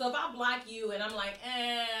 So if I block you and I'm like,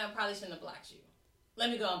 I probably shouldn't have blocked you. Let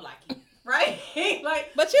me go unblock you. Right?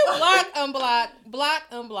 Like, But you block,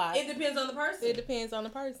 unblock. it depends on the person. It depends on the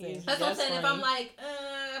person. That's what I'm That's saying. If funny. I'm like,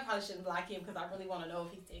 I probably shouldn't block him because I really want to know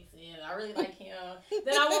if he's texting. I really like him.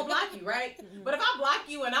 Then I won't block you, right? But if I block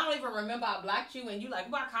you and I don't even remember I blocked you and you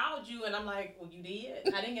like, well, I called you and I'm like, well, you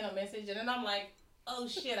did? I didn't get no message. And then I'm like, oh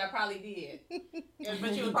shit, I probably did.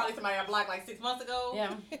 But you was probably somebody I blocked like 6 months ago.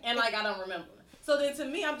 Yeah. And like, I don't remember. So then to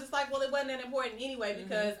me, I'm just like, well, it wasn't that important anyway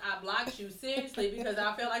because I blocked you seriously because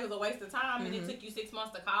I felt like it was a waste of time and it took you 6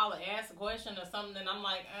 months to call and ask a question or something. And I'm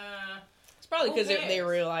like, It's probably Who because they cares?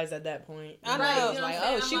 realized at that point. I know. It was You know like, what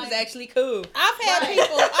I'm oh, saying? she I'm was like- actually cool. I've had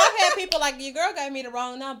Right. people like, your girl gave me the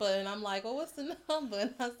wrong number, and I'm like, well, what's the number?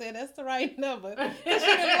 And I said, that's the right number. And she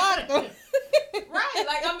done blocked them. Right,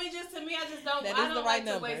 like I mean, just to me, I just don't. That I is don't the like right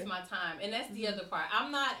to number. waste my time, and that's the other part.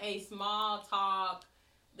 I'm not a small talk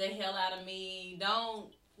the hell out of me.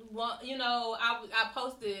 Don't want, you know. I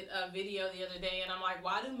posted a video the other day, and I'm like,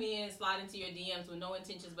 why do men slide into your DMs with no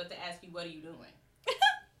intentions but to ask you what are you doing?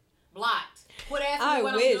 Blocked. Quit asking me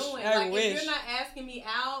what I'm doing. Like if you're not asking me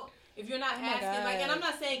out. If you're not asking, like, and I'm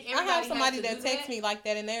not saying everybody I have somebody has to that do texts me like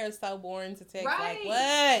that, and they're so boring to text. Right. Like, what?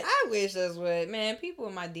 I wish that's what, man, people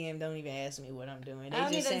in my DM don't even ask me what I'm doing. They I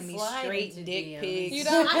don't just even send me slide straight into dick DMs. pics. You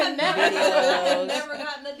don't- I have videos. never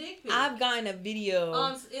gotten a dick pic. I've gotten a video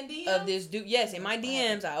in DMs? of this dude. Yes, in my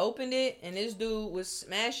DMs, I opened it, and this dude was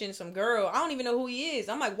smashing some girl. I don't even know who he is.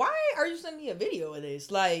 I'm like, why are you sending me a video of this?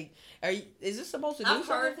 Like, is this supposed to do I've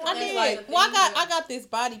heard something? I That's did. like the Well, thing I got this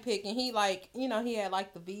body pic, and he like, you know, he had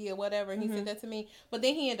like the V or whatever, and he sent that to me. But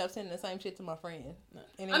then he ended up sending the same shit to my friend.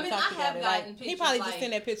 And then I we mean, talked I about have it. gotten Like, he pictures, probably like- just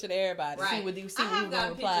sent that picture to everybody. Right. what he- see I what he have gonna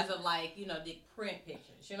gotten reply. pictures of like, you know, dick print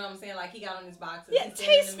pictures. You know what I'm saying? Like he got on his boxes. Yeah, he's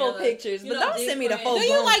standing in the tasteful middle of, pictures, you but know, don't dick send me the print. whole Do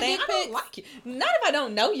you blown like thing. dick I don't pics? like you. Not if I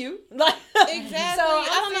don't know you. Like Exactly. So I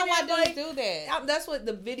don't know I'm why sitting there, dudes do that. that's what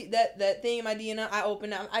the video that thing in my DM I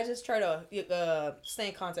open up. I just try to stay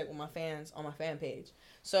in contact with my fans on my fan page.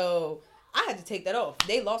 So I had to take that off.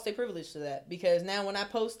 They lost their privilege to that because now when I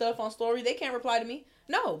post stuff on story, they can't reply to me.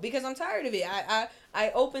 No, because I'm tired of it.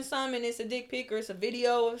 I open some and it's a dick pic or it's a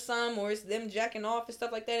video of some or it's them jacking off and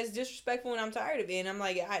stuff like that. It's disrespectful and I'm tired of it. And I'm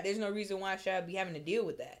like, there's no reason why I should be having to deal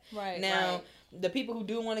with that. Right. Now, right. the people who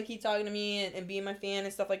do want to keep talking to me and being my fan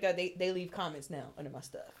and stuff like that, they leave comments now under my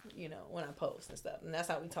stuff, you know, when I post and stuff, and that's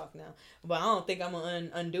how we talk now. But I don't think I'm gonna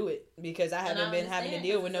undo it because I haven't been having to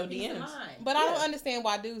deal with no DMs. But I don't understand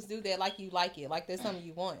why dudes do that. Like you like it, like there's something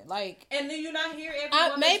you want. Like, and do you not hear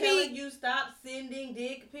everyone maybe telling you stop sending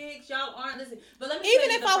dick pics? Y'all aren't listening. But let me even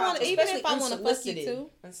tell you if I want, even if I want to fuck you Unsolicited. too.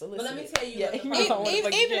 Unsolicited. But let me tell you, Yeah, what the even problem-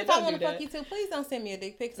 Even if I want to fuck that. you too, please don't send me a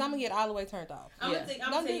dick pic. Cause I'm gonna get all the way turned off. I'm gonna Don't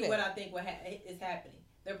tell do you that. what I think is happening.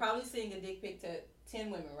 They're probably sending a dick pic to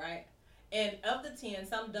 10 women, right? And of the 10,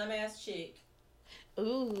 some dumbass chick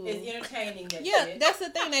Ooh. is entertaining that Yeah, shit. that's the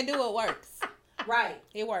thing they do. It works. Right.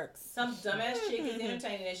 It works. Some dumbass chick is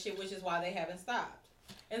entertaining that shit, which is why they haven't stopped.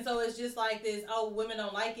 And so it's just like this, oh, women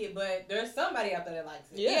don't like it, but there's somebody out there that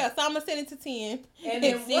likes it. Yeah, so I'm gonna send it to 10. And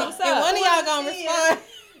then and one of y'all gonna respond.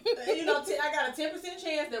 You know, I got a 10%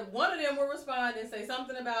 chance that one of them will respond and say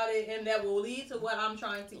something about it, and that will lead to what I'm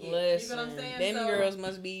trying to get. Listen, you know what I'm saying? them girls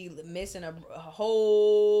must be missing a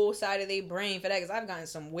whole side of their brain for that, because I've gotten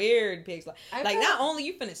some weird pics. Like not only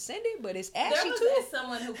you finna send it, but it's ashy there too. was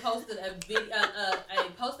someone who posted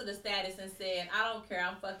posted a status and said, "I don't care,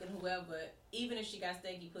 I'm fucking whoever, even if she got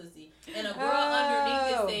stinky pussy." And a girl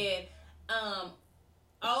underneath it said,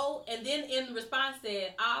 oh, and then in response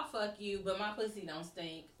said, "I'll fuck you, but my pussy don't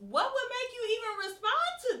stink." What would make you even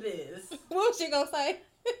respond to this? What was she gonna say?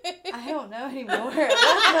 I don't know anymore.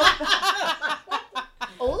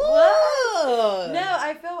 Ooh. No,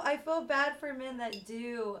 I feel bad for men that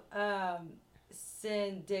do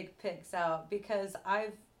send dick pics out, because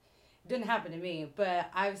didn't happen to me, but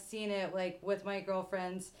I've seen it like with my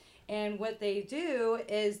girlfriends. And what they do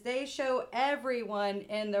is they show everyone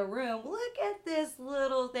in the room, look at this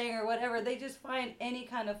little thing or whatever. They just find any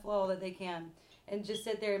kind of flaw that they can and just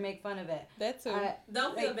sit there and make fun of it. That too.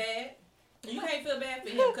 Don't feel bad. You can't feel bad for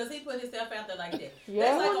him because he put himself out there like that. Yeah.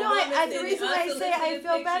 That's like Well, a no, woman the sending reason why I say I unsolicited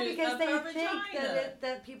feel bad pictures because of they her think vagina.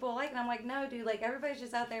 that people like it. And I'm like, no, dude, like everybody's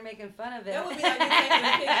just out there making fun of it. That would be like you taking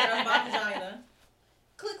a picture of my vagina,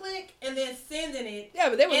 click, and then sending it. Yeah,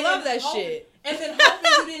 but they would and love then that hoping- shit. And then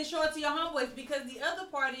hoping you didn't show it to your homeboys, because the other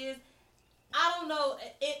part is, I don't know,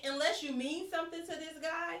 unless you mean something to this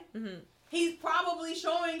guy, he's probably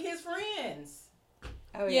showing his friends.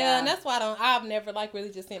 Oh, yeah, and that's why I've never like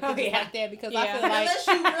really just sent pictures like that, because I feel like Unless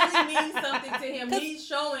you really mean something to him, he's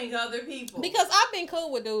showing other people. because I've been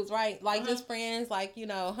cool with dudes, right? Like just friends, like, you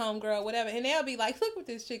know, homegirl, whatever, and they'll be like, "Look what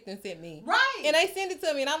this chick done sent me," Right? and they send it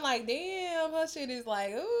to me, and I'm like, "Damn, her shit is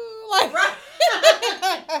like, ooh, like." Right.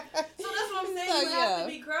 So that's what I'm saying. So, You have to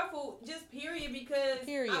be careful, just period, because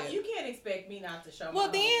you can't expect me not to show. Well,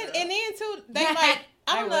 my then homegirl. and then too, they like.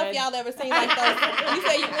 I don't know if y'all ever seen like those. You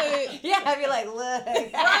say you would. Yeah, I'd be like, look.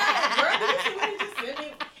 Right, girl, did you see what he just sent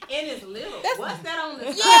me? And it's little. What's that on the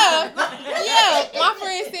Yeah, yeah. My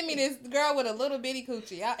friend sent me this girl with a little bitty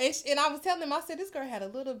coochie, and I was telling them, I said, this girl had a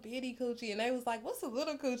little bitty coochie, and they was like, "What's a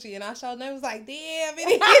little coochie?" And I showed them, they was like, "Damn, it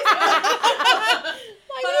is."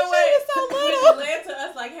 Like, this shit is so little. Which led to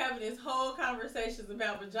us like having this whole conversations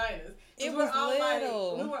about vaginas. It was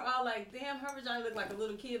little. We were all like, "Damn, her vagina looked like a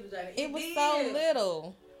little kid vagina." It was so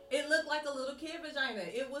little. It looked like a little kid vagina.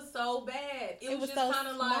 It was so bad. It was just so kind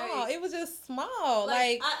of small. like It was just small.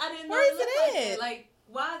 Like I didn't know where it is looked it like at? that. Like,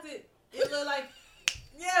 why is it? It looked like.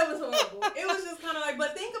 Yeah, it was horrible. It was just kind of like,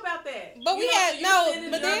 but think about that. But we had no,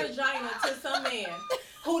 sending but your then vagina to some man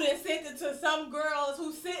who then sent it to some girls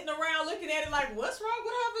who's sitting around looking at it like, what's wrong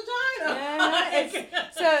with her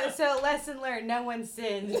vagina? So lesson learned: no one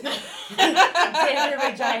sends their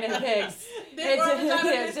vagina pics. But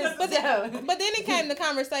then it came the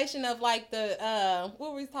conversation of like the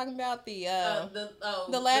what were we talking about,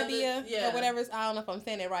 the labia or whatever. I don't know if I'm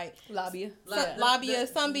saying it right. Labia. Labia.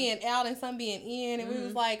 Some being out and some being in, and we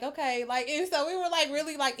was like, okay, like, and so we were like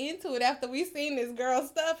really like into it after we seen this girl's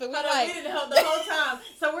stuff, and we were like, we didn't help the whole time.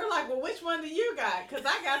 So we're like, well, which one do you got? Because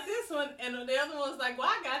I got this one, and the other one was like, well,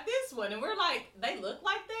 I got this one, and we're like, they look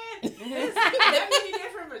like that. There's that many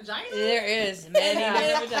different vaginas. There is many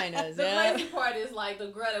different vaginas. The crazy part is like the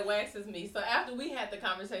girl that waxes me. So after we had the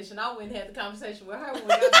conversation, I went and had the conversation with her when we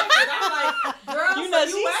got back. And I'm like, girl, you know,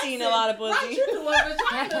 so she's seen a lot of pussy. Right, you doing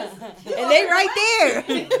vaginas. And they right there.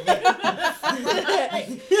 Right.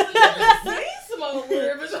 So you seen some old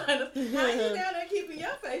weird vaginas. how you down there keeping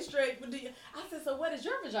your face straight? But I said, so what does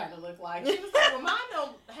your vagina look like? She was like, well, mine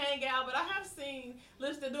don't hang out, but I have seen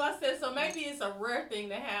lips that do. I said, so maybe it's a rare thing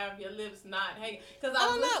to have your lips not hang. Because I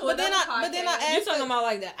don't know, but then I asked. You talking about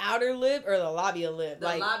like the outer lip or the labia lip? The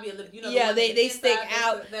like, labia lip, you know. Yeah, they stick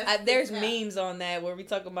out. There's out. memes on that where we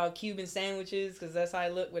talk about Cuban sandwiches because that's how I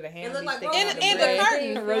look with a ham. It look like sticking out in the bread.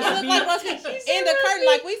 curtain. It Roast looked beef. like in the curtain,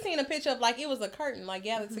 like we seen a picture of like it was a curtain like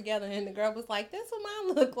gathered together, and the girl was like, "That's what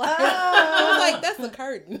mine look like." I was like, "That's a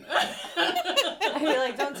curtain." You're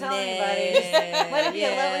like, don't tell anybody. Let it be a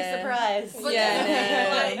lovely surprise.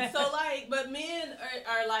 But but men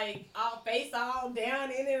are like all face all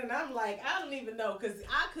down in it, and I'm like, I don't even know, because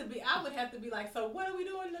I would have to be like, so what are we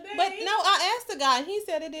doing today? But no, I asked the guy, and he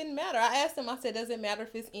said it didn't matter. I asked him, I said, does it matter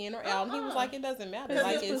if it's in or out? And he was like, it doesn't matter.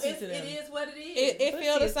 Like it is what it is. It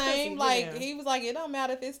feel the Pussy is same. pussy, Like yeah. he was like, it don't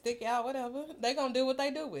matter if it stick out, whatever. They gonna do what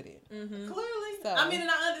they do with it. Mm-hmm. Clearly. So. I mean, and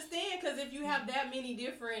I understand, because if you have that many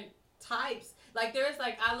different types, like there's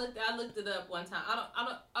like I looked it up one time.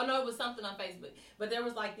 I know it was something on Facebook, but there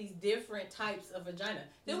was like these different types of vagina.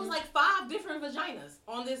 There was like 5 different vaginas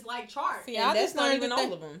on this like chart. See, And I that's just not learned even that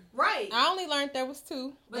all of them. Right. I only learned there was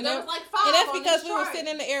 2, But and there that- was like 5. and that's on because this we were chart.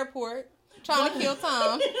 sitting in the airport trying to kill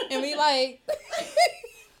time, and we like.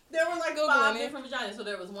 There were like Googling 5 it. different vaginas. So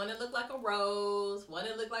there was one that looked like a rose, one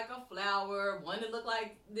that looked like a flower, one that looked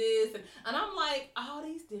like this, and I'm like, all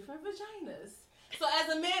these different vaginas. So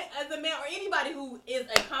as a man, or anybody who is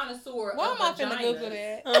a connoisseur Why of am I finna vaginas, Google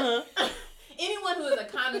that? Uh-huh. anyone who is a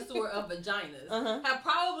connoisseur of vaginas have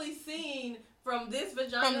probably seen from this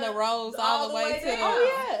vagina From the rose all the way to down. the-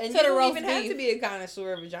 Oh yeah, and To you the don't roast even have beef. to be a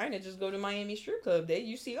connoisseur of vagina. Just go to Miami Strip Club. There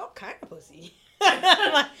you see all kind of pussy.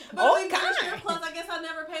 Like, But all we've been to kind. strip clubs, I guess I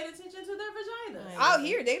never paid attention to their vaginas. Out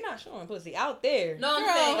here, they not showing pussy. Out there, No, I'm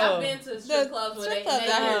Girl, saying oh. I've been to strip The clubs where strip they clubs make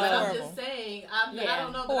out here it, is but I'm horrible. just saying, I Yeah.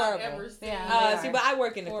 don't know that Horrible. I've ever seen. Yeah. see, but I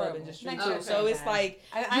work in the club Horrible. industry Next too, to so the it's same like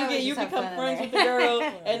I always you just become have fun in friends there. with the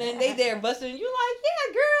girl, and then they there busting, and you like,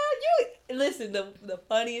 yeah, girl, you listen. The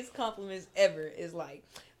funniest compliments ever is like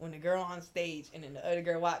when the girl on stage and then the other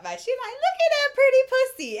girl walk by, she like, look at that pretty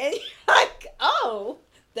pussy, and you're like, oh,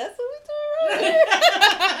 that's what we doing right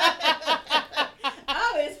here.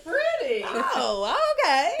 Oh, it's pretty. Oh,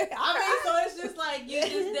 okay. I mean, so it's just like you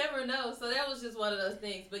just never know. So that was just one of those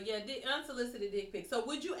things. But yeah, unsolicited dick pics. So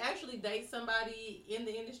would you actually date somebody in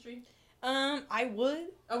the industry, I would.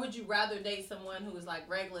 or would you rather date someone who is like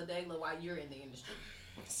regular degler while you're in the industry?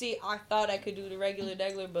 See, I thought I could do the regular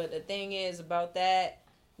degler, but the thing is about that,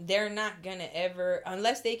 they're not gonna ever,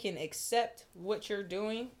 unless they can accept what you're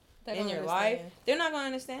doing They in don't your understand. life, they're not gonna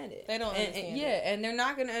understand it. They don't And understand yeah, it. and they're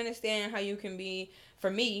not gonna understand how you can be. For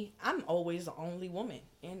me, I'm always the only woman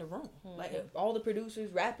in the room. Like all the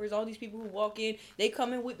producers, rappers, all these people who walk in, they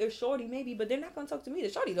come in with their shorty maybe, but they're not gonna talk to me. The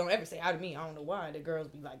shorty don't ever say hi to me. I don't know why the girls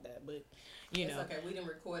be like that, but you It's know. okay. We didn't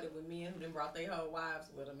record it with men who didn't brought their whole wives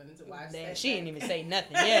with them and to watch Damn, that. she didn't even say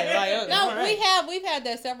nothing. Yeah, like okay, all No, right. we've had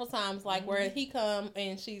that several times, like where he come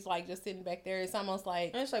and she's like just sitting back there. It's almost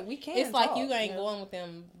like And it's like we can't. it's like talk, you ain't you know? going with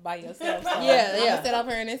them by yourself. So Yeah, I'm yeah. gonna sit up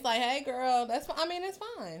here and it's like, hey girl, that's fine. I mean, it's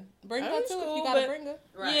fine. Bring her It's too cool, if you gotta but- bring her.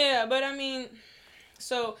 Right. Yeah, but I mean,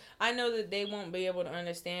 so I know that they won't be able to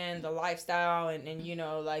understand the lifestyle and you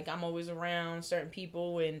know, like I'm always around certain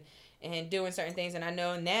people and doing certain things, and I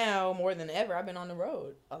know now more than ever I've been on the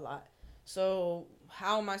road a lot. So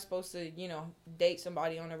how am I supposed to, you know, date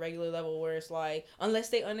somebody on a regular level where it's like, unless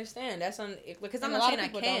they understand, because I'm And a not lot saying of I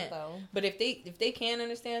people can't, don't, though. but if they can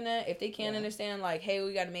understand that, if they can Yeah. understand like, hey,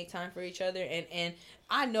 we got to make time for each other, and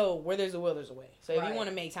I know where there's a will, there's a way. So if Right. you want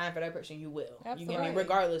to make time for that person, you will. You Absolutely. get me,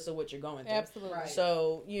 regardless of what you're going through. Absolutely. Right.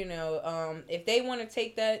 So you know, if they want to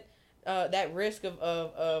take that risk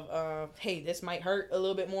of hey, this might hurt a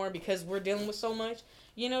little bit more because we're dealing with so much,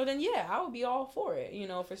 you know, then yeah, I would be all for it. You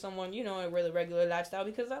know, for someone, you know, a really regular lifestyle,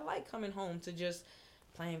 because I like coming home to just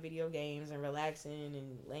playing video games and relaxing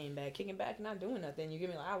and laying back, kicking back, and not doing nothing. You get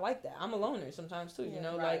me? Like, I like that. I'm a loner sometimes too. You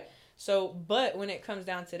know, Right. like so. But when it comes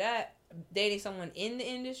down to that, dating someone in the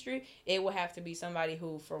industry, it will have to be somebody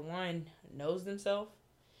who, for one, knows themselves.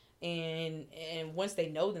 And once they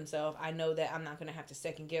know themselves, I know that I'm not gonna have to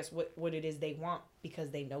second guess what it is they want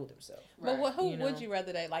because they know themselves. But who You know? would you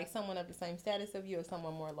rather date? Like someone of the same status of you or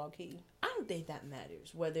someone more low key? I don't think that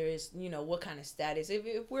matters whether it's, you know, what kind of status.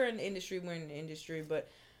 If we're in the industry, we're in the industry. But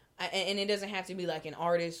and it doesn't have to be like an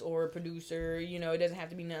artist or a producer. You know, it doesn't have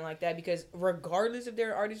to be nothing like that, because regardless if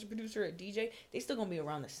they're an artist, or producer, or DJ, they still gonna be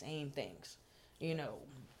around the same things. You know,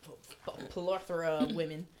 plethora of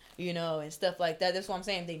women. you know, and stuff like that. That's what I'm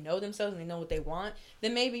saying. If they know themselves and they know what they want,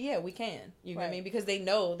 then maybe, yeah, we can. You know what I mean? Because they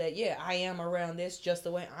know that, yeah, I am around this just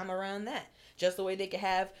the way I'm around that. Just the way they could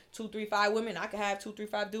have 2, 3, 5 women, I could have 2, 3,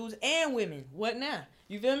 5 dudes and women. What now?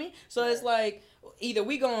 You feel me? So it's like, either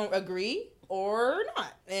we gonna agree or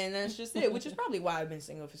not. And that's just it, which is probably why I've been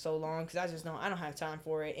single for so long, because I don't have time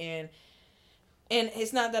for it. And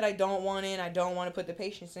it's not that I don't want it, I don't want to put the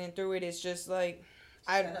patience in through it. It's just like,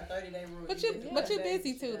 a 30-day rule. But you're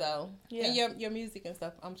busy too, though. Yeah. And your music and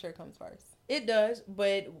stuff, I'm sure, comes first. It does,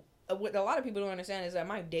 but what a lot of people don't understand is that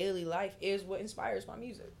my daily life is what inspires my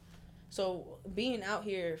music. So being out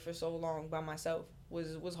here for so long by myself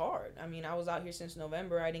was hard. I mean, I was out here since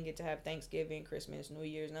November. I didn't get to have Thanksgiving, Christmas, New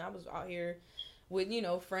Year's, and I was out here with, you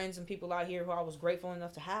know, friends and people out here who I was grateful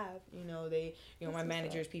enough to have. You know, they, you know, my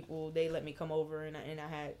managers, people, they let me come over and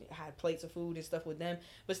I had plates of food and stuff with them.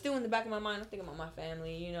 But still in the back of my mind, I'm thinking about my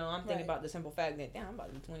family. You know, I'm thinking about the simple fact that, damn, I'm about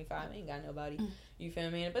to be 25. I ain't got nobody. You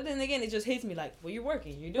feel me? But then again, it just hits me like, well, you're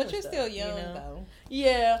working. You're doing But you're stuff, still young, you know? though.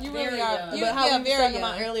 Yeah. You really Very are. young. But how we were very talking young.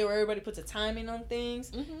 about earlier where everybody puts a timing on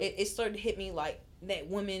things, it started to hit me like that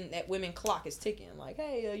women clock is ticking. Like,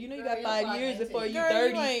 hey, you know, you got 5 years before you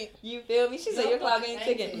 30. You feel me? She said your clock ain't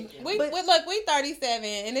ticking. Look, we 37,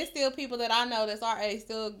 and it's still people that I know that's our age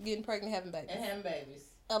still getting pregnant, having babies. And having babies.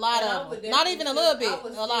 A lot of them. Not even a little bit.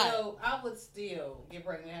 A lot. I would still get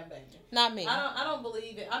pregnant and have babies. Not me. I don't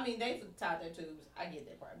believe it. I mean, they tied their tubes. I get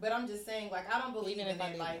that part. But I'm just saying, like, I don't believe Even in if I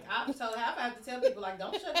it. did. Like, I have to tell people, like,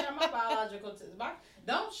 don't shut down my biological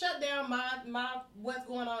don't shut down my what's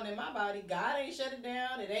going on in my body. God ain't shut it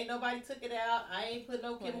down. It ain't nobody took it out. I ain't put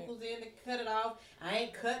no chemicals in to cut it off. I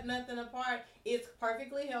ain't cut nothing apart. It's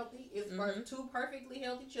perfectly healthy. It's for 2 perfectly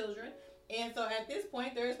healthy children. And so at this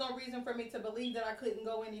point, there is no reason for me to believe that I couldn't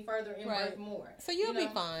go any further and birth more. So you'll be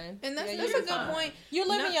fine. And that's Yeah, a good point. You're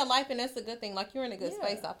living your life, and that's a good thing. Like, you're in a good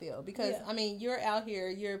space, I feel. Because, Yeah. I mean, you're out here,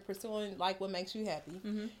 you're pursuing, like, what makes you happy.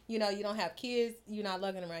 You know, you don't have kids. You're not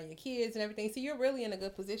lugging around your kids and everything. So you're really in a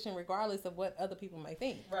good position regardless of what other people may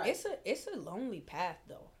think. Right. It's a lonely path,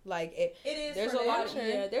 though. Like, it is. There's for a lot.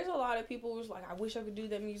 them. There's a lot of people who's like, I wish I could do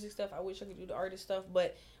that music stuff. I wish I could do the artist stuff.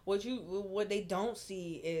 But what they don't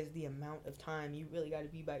see is the amount of time you really got to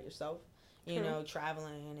be by yourself. You know,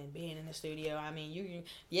 traveling and being in the studio. I mean,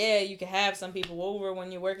 you can have some people over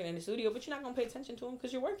when you're working in the studio, but you're not gonna pay attention to them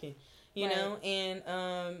because you're working. You know, and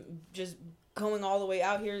just going all the way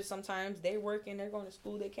out here. Sometimes they're working, they're going to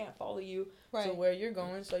school, they can't follow you to where you're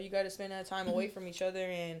going, so you got to spend that time away from each other,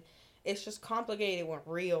 and it's just complicated when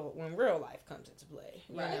real life comes into play.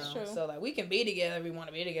 You know? That's true. So like, we can be together, we want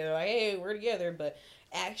to be together, like, hey, we're together, but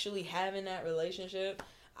actually having that relationship,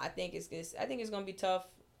 I think it's gonna be tough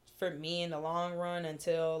for me in the long run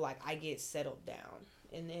until like I get settled down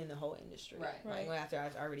in the whole industry. Like after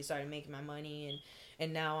I already started making my money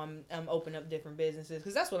and now I'm opening up different businesses,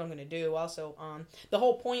 because that's what I'm gonna do. Also, the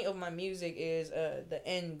whole point of my music is the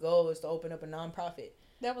end goal is to open up a nonprofit.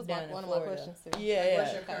 That was like one of my questions too.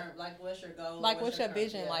 What's your current, what's your goal? Like, what's your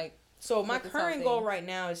vision? Like, so my current goal right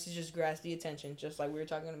now is to just grasp the attention, just like we were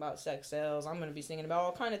talking about sex sales. I'm gonna be singing about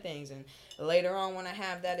all kind of things, and later on when I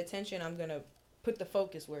have that attention, I'm gonna put the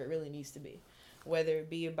focus where it really needs to be. Whether it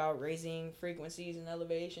be about raising frequencies and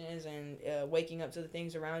elevations and waking up to the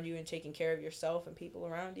things around you and taking care of yourself and people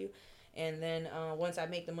around you. And then once I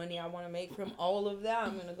make the money I want to make from all of that,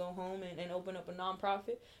 I'm going to go home and open up a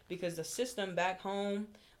nonprofit, because the system back home,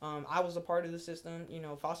 I was a part of the system. You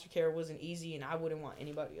know, foster care wasn't easy, and I wouldn't want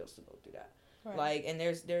anybody else to go through that. Right. Like, and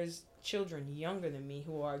there's children younger than me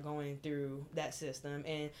who are going through that system,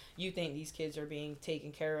 and you think these kids are being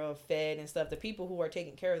taken care of, fed and stuff. The people who are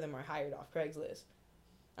taking care of them are hired off Craigslist.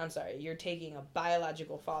 I'm sorry, you're taking a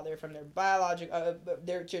biological father from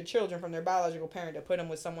their children from their biological parent to put them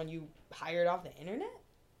with someone you hired off the internet?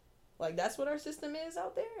 Like, that's what our system is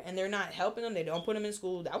out there, and they're not helping them. They don't put them in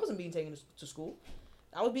school. I wasn't being taken to school.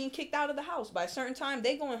 I was being kicked out of the house. By a certain time,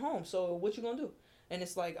 they going home. So what you gonna do? And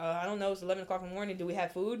it's like, I don't know, it's 11 o'clock in the morning. Do we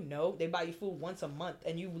have food? No. They buy you food once a month,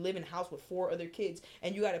 and you live in a house with 4 other kids,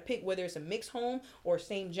 and you got to pick whether it's a mixed home or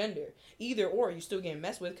same gender. Either or, you're still getting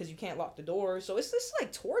messed with because you can't lock the door. So it's just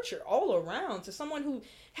like torture all around to someone who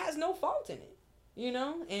has no fault in it, you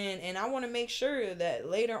know? And I want to make sure that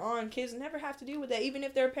later on, kids never have to deal with that. Even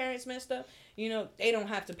if their parents messed up, you know, they don't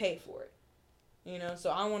have to pay for it. You know, so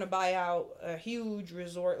I want to buy out a huge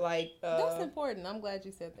resort like... that's important. I'm glad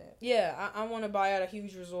you said that. Yeah, I want to buy out a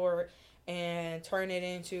huge resort and turn it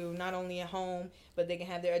into not only a home, but they can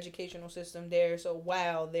have their educational system there. So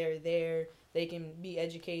while they're there, they can be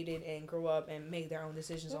educated and grow up and make their own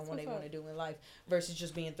decisions on what they want to do in life, versus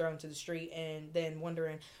just being thrown to the street and then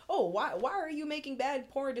wondering, oh, why are you making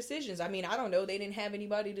poor decisions? I mean, I don't know. They didn't have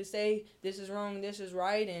anybody to say this is wrong, this is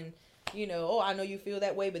right, and oh, I know you feel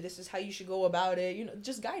that way, but this is how you should go about it.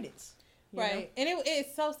 Just guidance. Right. And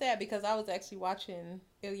it's so sad because I was actually watching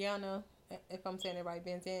Ileana, if I'm saying it right,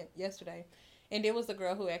 Vincent, yesterday. And there was a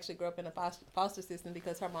girl who actually grew up in a foster system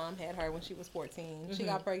because her mom had her when she was 14. Mm-hmm. She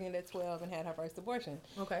got pregnant at 12 and had her first abortion.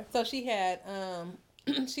 Okay. So she had,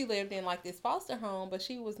 she lived in like this foster home, but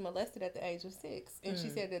she was molested at the age of 6. And she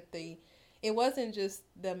said that it wasn't just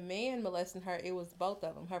the man molesting her, it was both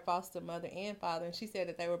of them, her foster mother and father. And she said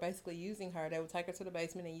that they were basically using her. They would take her to the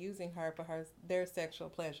basement and using her for their sexual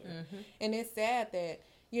pleasure. Mm-hmm. And it's sad that,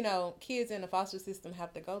 kids in the foster system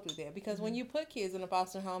have to go through that. Because when you put kids in a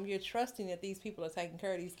foster home, you're trusting that these people are taking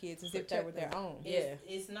care of these kids as if they were their own.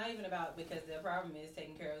 It's not even about, because the problem is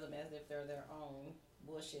taking care of them as if they're their own.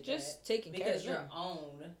 Bullshit. Just taking care of them. Because your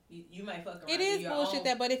own, you might fuck around. It is bullshit own,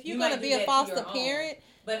 that, but if you're gonna be a foster parent,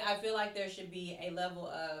 but I feel like there should be a level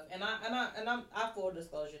of, and I full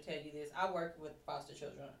disclosure tell you this, I work with foster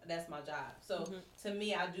children. That's my job. So to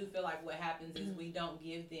me, I do feel like what happens is we don't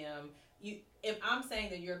give them. If I'm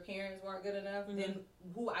saying that your parents weren't good enough, then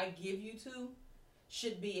who I give you to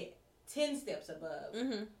should be 10 steps above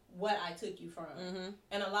what I took you from.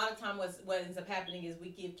 And a lot of time what ends up happening is we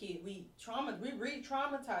give kids, we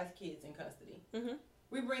re-traumatize kids in custody.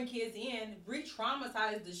 We bring kids in,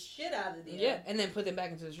 re-traumatize the shit out of them. Yeah, and then put them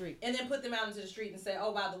back into the street. And then put them out into the street and say,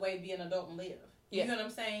 oh, by the way, be an adult and live. You know what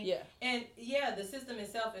I'm saying? Yeah. And yeah, the system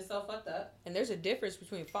itself is so fucked up. And there's a difference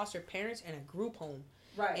between foster parents and a group home.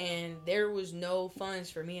 Right. And there was no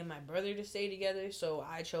funds for me and my brother to stay together, so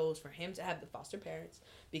I chose for him to have the foster parents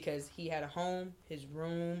because he had a home, his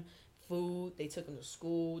room, food. They took him to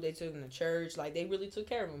school. They took him to church. Like, they really took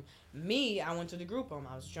care of him. Me, I went to the group home.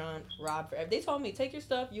 I was jumped, robbed forever. They told me, take your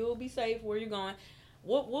stuff. You'll be safe. Where you going?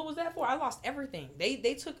 What was that for? I lost everything.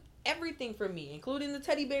 They took everything from me, including the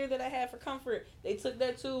teddy bear that I had for comfort. They took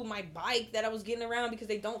that too. My bike that I was getting around because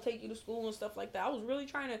they don't take you to school and stuff like that. I was really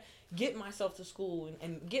trying to get myself to school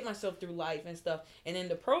and get myself through life and stuff. And then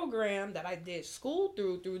the program that I did school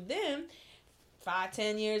through them,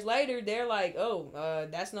 5-10 years later, they're like,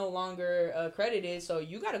 that's no longer accredited, so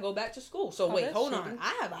you got to go back to school. So wait, hold on.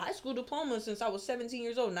 I have a high school diploma since I was 17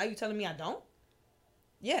 years old. Now you telling me I don't?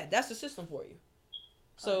 Yeah, that's the system for you.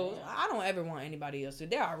 So I don't ever want anybody else to.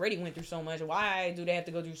 They already went through so much. Why do they have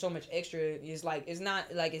to go through so much extra? It's like, it's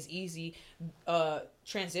not like it's easy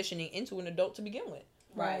transitioning into an adult to begin with.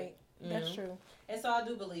 Right. That's true. And so I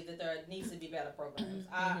do believe that there needs to be better programs.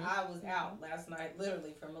 I was out last night,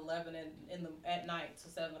 literally from 11 at night to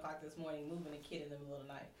 7 o'clock this morning, moving a kid in the middle of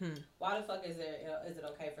the night. Why the fuck is it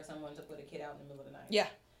okay for someone to put a kid out in the middle of the night? Yeah.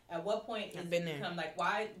 At what point is it become like,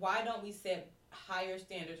 why don't we set higher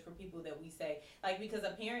standards for people that we say, like, because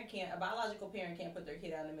a biological parent can't put their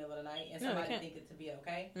kid out in the middle of the night and somebody think it to be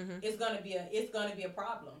okay. It's gonna be a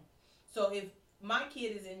problem. So if my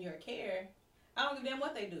kid is in your care, I don't give a damn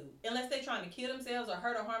what they do, unless they're trying to kill themselves or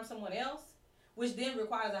hurt or harm someone else, which then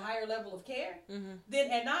requires a higher level of care. Then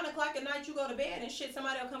at 9 o'clock at night you go to bed and shit,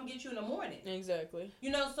 somebody will come get you in the morning. Exactly.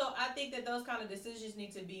 So I think that those kind of decisions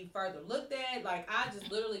need to be further looked at. Like, I just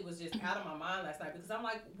literally was just out of my mind last night because I'm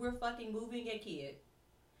like, we're fucking moving a kid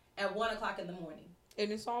at 1 o'clock in the morning.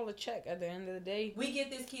 And it's all a check at the end of the day. We get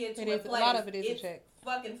this kid to a place. A lot of it is a check.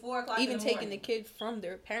 Fucking 4 o'clock in the morning. Even taking the kid from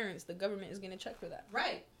their parents, the government is going to check for that.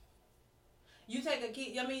 Right. You take a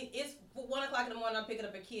kid, it's 1 o'clock in the morning, I'm picking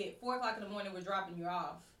up a kid. 4 o'clock in the morning, we're dropping you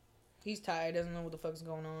off. He's tired, doesn't know what the fuck's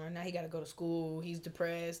going on. Now he got to go to school. He's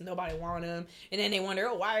depressed. Nobody want him. And then they wonder,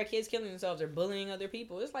 why are kids killing themselves? They're bullying other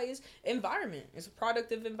people. It's like, it's environment. It's a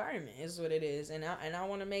productive environment is what it is. And I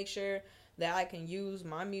want to make sure that I can use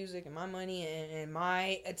my music and my money and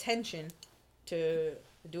my attention to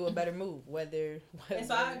do a better move. And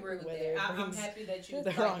so I agree with that. I'm happy that you.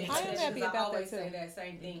 I am happy about that too. I always say that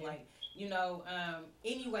same thing. Like,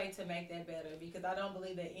 any way to make that better, because I don't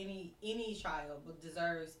believe that any child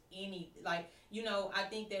deserves any, like, I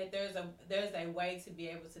think that there's a way to be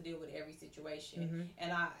able to deal with every situation,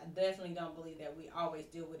 and I definitely don't believe that we always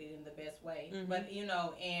deal with it in the best way. But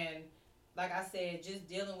and like I said, just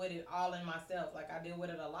dealing with it all in myself, like, I deal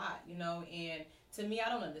with it a lot, and to me, I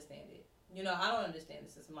don't understand it. I don't understand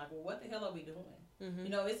the system. Like, well, what the hell are we doing?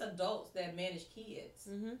 It's adults that manage kids.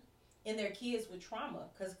 And their kids with trauma,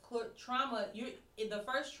 because trauma, the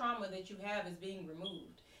first trauma that you have is being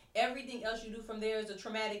removed. Everything else you do from there is a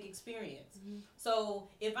traumatic experience. So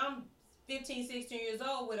if I'm 15, 16 years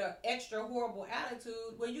old with an extra horrible attitude,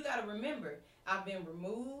 well, you got to remember, I've been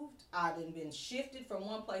removed. I've been shifted from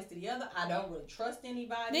one place to the other. I don't really trust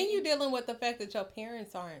anybody. Then you're dealing with the fact that your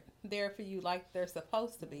parents aren't there for you like they're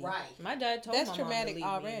supposed to be. Right. My dad told That's my traumatic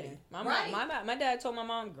mom to leave already. me in there. Right. My dad told my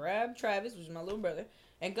mom, grab Travis, which is my little brother,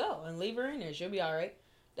 and go and leave her in there. She'll be all right.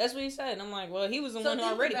 That's what he said. And I'm like, well, he was the So one who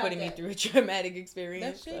think already about putting me that. through a traumatic experience.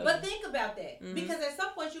 That's true. But think about that. Mhm. Because at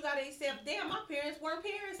some point you got to accept, damn, my parents weren't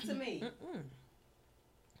parents to me.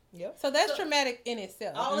 Yep. So that's So- traumatic in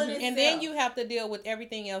itself. All in And then itself. you have to deal with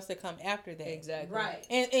everything else that come after that. Exactly. Right.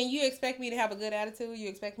 And you expect me to have a good attitude. You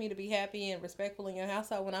expect me to be happy and respectful in your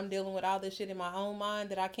household when I'm dealing with all this shit in my own mind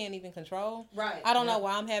that I can't even control. Right. I don't know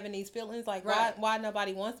why I'm having these feelings. Like Right. why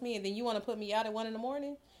nobody wants me, and then you want to put me out at 1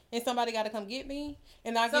 a.m. and somebody got to come get me,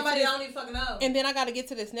 and I Somebody get to don't this, even fucking know. and then I got to get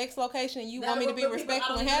to this next location, and you want me to be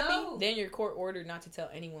respectful and happy. Then you're court ordered not to tell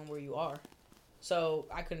anyone where you are. So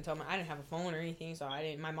I couldn't tell I didn't have a phone or anything, so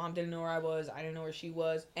my mom didn't know where I was, I didn't know where she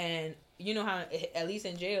was, and you know how at least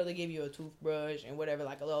in jail they give you a toothbrush and whatever,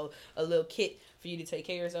 like a little kit for you to take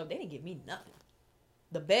care of yourself. They didn't give me nothing.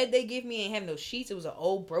 The bed they give me ain't have no sheets. It was an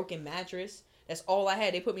old broken mattress. That's all I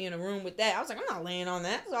had. They put me in a room with that. I was like, I'm not laying on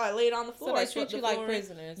that, so I laid on the floor. So I they swept treat you the like floor.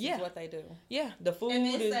 prisoners. Yeah. Is what they do. Yeah, the food And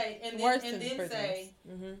then is say, worse and than then prisons. say,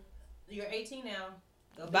 hmm you're 18 now.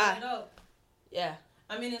 Go Bye. pick it up. yeah.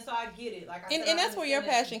 I mean, and so I get it. Like I And said, I that's where your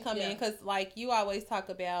understand passion that. come Yeah. in, because like you always talk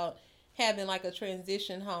about having like a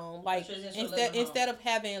transition home, like transitional living home. instead of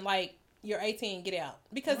having like you're 18, get out,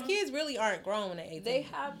 because Mhm. kids really aren't grown at 18. They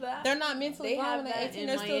have that. They're not mentally They grown have at that 18. in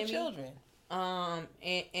They're Miami. still children.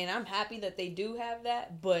 And I'm happy that they do have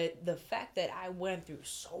that, but the fact that I went through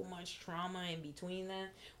so much trauma in between that,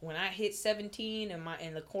 when I hit 17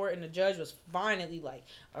 and the court and the judge was finally like,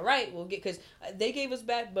 all right, we'll get, because they gave us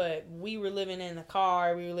back, but we were living in the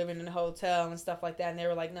car, we were living in the hotel and stuff like that, and they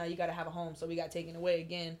were like, no, you got to have a home, so we got taken away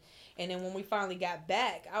again. And then when we finally got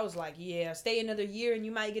back, I was like, yeah, stay another year and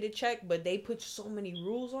you might get a check, but they put so many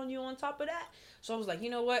rules on you on top of that. So I was like, you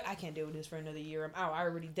know what? I can't deal with this for another year. I'm out. I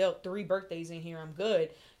already dealt 3 birthdays in here. I'm good,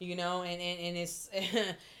 you know? And it's,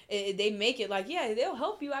 they make it like, yeah, they'll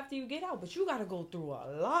help you after you get out, but you got to go through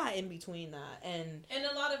a lot in between that. And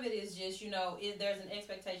a lot of it is just, you know, there's an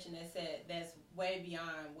expectation that's way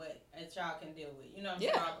beyond what a child can deal with. You know what I'm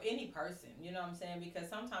saying? Or any person, you know what I'm saying? Because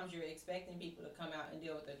sometimes you're expecting people to come out and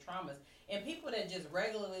deal with their traumas. And people that just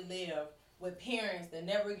regularly live with parents that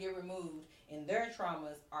never get removed and their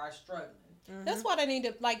traumas are struggling. mm-hmm. That's why they need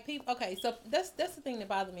to, like, people. Okay, so that's the thing that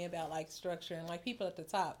bothers me about like structure and like people at the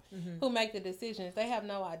top Mm-hmm. who make the decisions. They have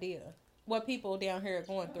no idea what people down here are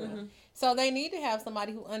going through. Mm-hmm. So they need to have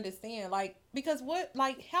somebody who understand, like, because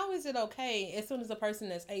how is it okay as soon as a person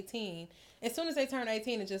that's 18, as soon as they turn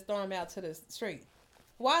 18, and just throw them out to the street?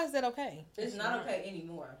 Why is that okay? It's not okay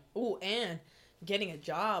anymore. Ooh, and getting a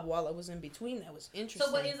job while I was in between, that was interesting.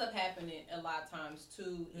 So what ends up happening a lot of times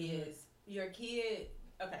too is your kid,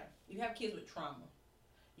 okay, you have kids with trauma.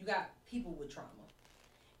 You got people with trauma.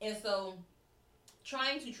 And so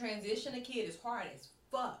trying to transition a kid is hard as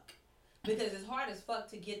fuck. Because it's hard as fuck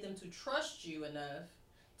to get them to trust you enough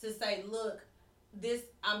to say, look,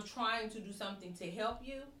 I'm trying to do something to help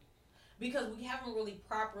you. Because we haven't really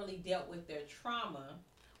properly dealt with their trauma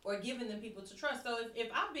or given them people to trust. So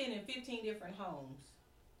if I've been in 15 different homes,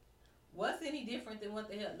 what's any different than what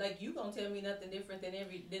the hell? Like, you gonna tell me nothing different than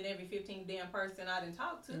every 15 damn person I done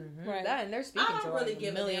talked to. Mm-hmm. Right. That, and they're speaking I don't to really like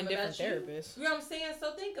give a million a damn different about you. therapists. You know what I'm saying?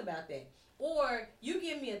 So think about that. Or you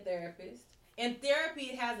give me a therapist, and therapy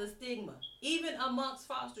has a stigma, even amongst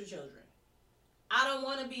foster children. I don't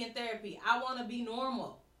want to be in therapy. I want to be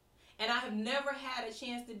normal. And I have never had a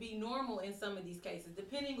chance to be normal in some of these cases,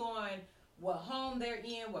 depending on what home they're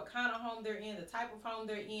in, what kind of home they're in, the type of home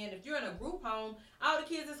they're in. If you're in a group home, all the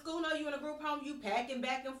kids at school know you in a group home, you packing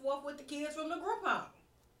back and forth with the kids from the group home.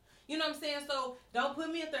 You know what I'm saying? So don't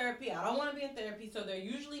put me in therapy. I don't want to be in therapy. So they're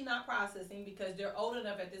usually not processing because they're old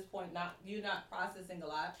enough at this point. You're not processing a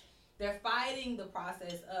lot. They're fighting the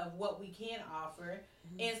process of what we can offer.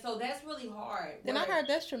 And so that's really hard. And I heard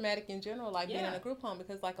that's traumatic in general, like being in Yeah. a group home,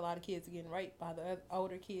 because like a lot of kids are getting raped by the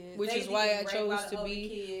older kids. Which They is be why I raped by chose the to older be,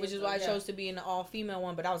 kids, which is so why I yeah. chose to be in the all-female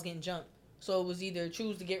one, but I was getting jumped. So it was either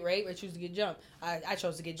choose to get raped or choose to get jumped. I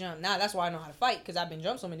chose to get jumped. Now that's why I know how to fight, because I've been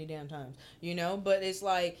jumped so many damn times, you know. But it's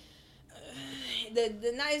like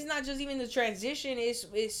it's not just even the transition.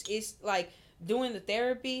 It's like doing the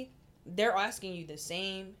therapy. They're asking you the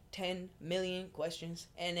same 10 million questions,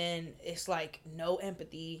 and then it's like no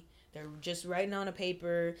empathy, They're just writing on a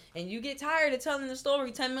paper, and you get tired of telling the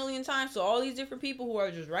story 10 million times to all these different people who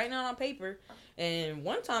are just writing on paper. And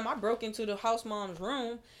one time I broke into the house mom's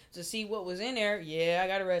room to see what was in there. Yeah, I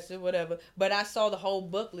got arrested, whatever. But I saw the whole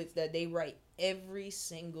booklets that they write every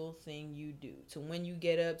single thing you do, to when you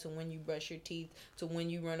get up, to when you brush your teeth, to when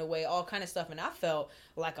you run away, all kind of stuff. And I felt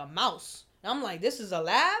like a mouse. I'm like, this is a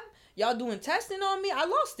lab? Y'all doing testing on me? I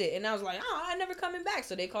lost it. And I was like, oh, I'm never coming back.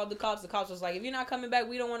 So they called the cops. The cops was like, if you're not coming back,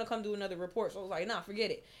 we don't want to come do another report. So I was like, nah, forget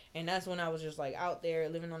it. And that's when I was just like out there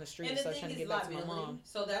living on the street and stuff, trying to get back to my mom.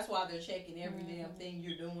 So that's why they're checking every damn thing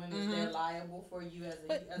you're doing. Is they're liable for you as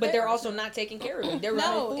a But they're also not taking care of it. They're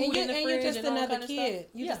running food in the fridge you're just and all another kind of kid. stuff.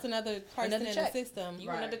 You're just another person in the system. You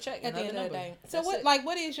another check. At the end of the day. So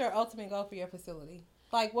what is your ultimate goal for your facility?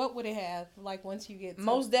 Like, what would it have, like, once you get to...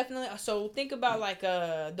 Most definitely. So, think about, like,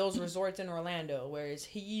 those resorts in Orlando where it's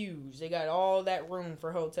huge. They got all that room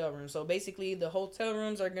for hotel rooms. So, basically, the hotel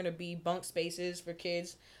rooms are going to be bunk spaces for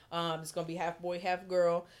kids. It's going to be half boy, half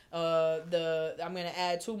girl. I'm going to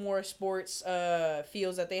add 2 more sports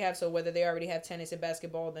fields that they have. So, whether they already have tennis and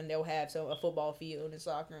basketball, then they'll have a football field and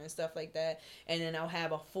soccer and stuff like that. And then I'll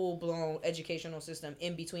have a full-blown educational system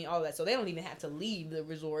in between all of that. So, they don't even have to leave the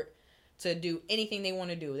resort to do anything they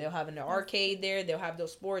want to do. They'll have an arcade there. They'll have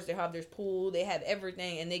those sports. They'll have their pool. They have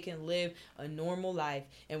everything, and they can live a normal life.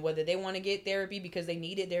 And whether they want to get therapy because they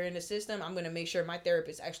need it, they're in the system. I'm gonna make sure my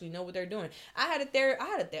therapists actually know what they're doing.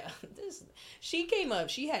 She came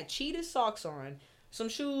up. She had cheetah socks on, some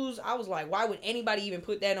shoes. I was like, why would anybody even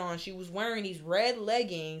put that on? She was wearing these red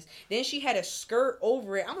leggings. Then she had a skirt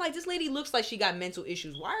over it. I'm like, this lady looks like she got mental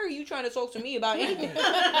issues. Why are you trying to talk to me about anything?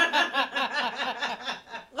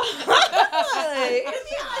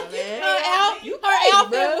 Her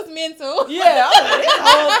outfit was mental. Yeah, this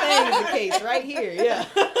whole thing is the case right here. Yeah.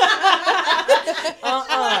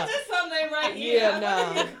 This something right here. Yeah,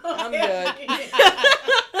 no, I'm good.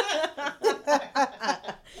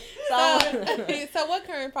 So what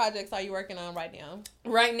current projects are you working on right now?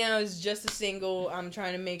 Right now is just a single. I'm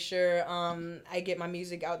trying to make sure I get my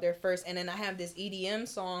music out there first, and then I have this EDM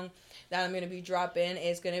song that I'm gonna be dropping.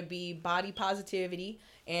 It's gonna be body positivity.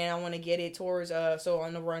 And I want to get it towards, so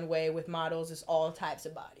on the runway with models, it's all types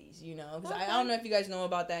of bodies, you know. Because I don't know if you guys know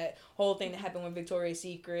about that whole thing that happened with Victoria's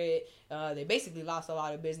Secret. They basically lost a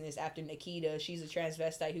lot of business after Nikita. She's a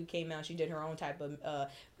transvestite who came out. She did her own type of,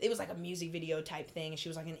 it was like a music video type thing. And she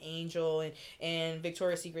was like an angel. And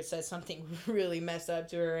Victoria's Secret said something really messed up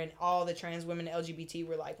to her. And all the trans women, LGBT,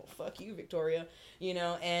 were like, well, fuck you, Victoria. You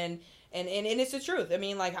know, and it's the truth. I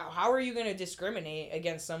mean, like, how are you going to discriminate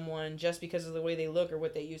against someone just because of the way they look or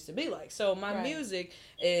what they used to be like? So my music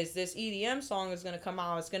is, this EDM song is going to come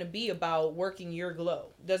out. It's going to be about working your glow.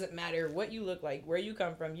 Doesn't matter what you look like, where you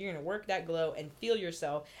come from. You're going to work that glow and feel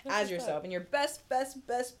yourself as yourself. And your best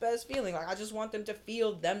feeling. Like, I just want them to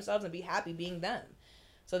feel themselves and be happy being them.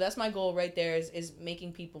 So that's my goal right there, is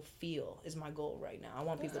making people feel is my goal right now. I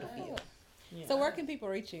want people to feel. Yeah. So where can people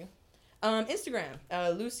reach you? Instagram,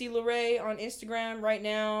 Lucy LeRae on Instagram right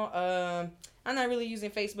now. I'm not really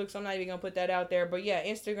using Facebook, so I'm not even gonna put that out there. But yeah,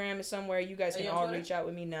 Instagram is somewhere you guys can all reach out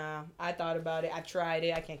with me. Nah, I thought about it. I tried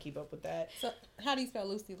it. I can't keep up with that. So how do you spell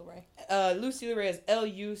Lucy LeRae? Lucy LeRae is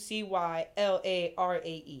LucyLarae.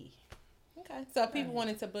 Okay. So if people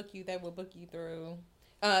wanted to book you, they would book you through.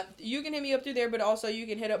 You can hit me up through there, but also you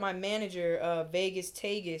can hit up my manager, Vegas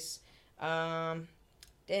Tagus.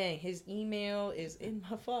 Dang, his email is in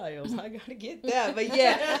my files. I gotta get that. But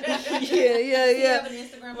yeah. Do you have an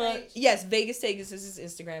Instagram page? Yes, Vegas Tagus is his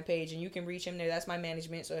Instagram page, and you can reach him there. That's my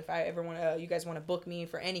management. So if I ever want to, you guys want to book me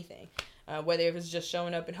for anything, whether if it's just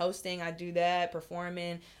showing up and hosting, I do that,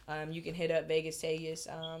 performing, you can hit up Vegas Tagus.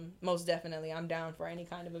 Most definitely, I'm down for any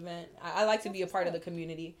kind of event. I like to be a part of the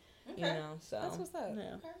community, you know. So that's what's up.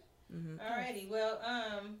 Yeah. Okay. Mm-hmm. Alrighty, well,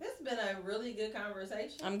 this has been a really good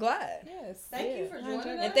conversation. I'm glad. Yes. Thank you for joining us.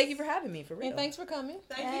 And thank you for having me, for real. And thanks for coming.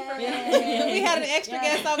 Thank you for having me. We had an extra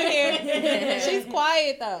guest over here. She's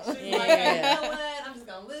quiet, though. She's like, you know what? I'm just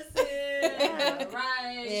going to listen.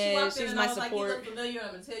 Right. Yeah, she walked in she's and my I was support. like, you look familiar.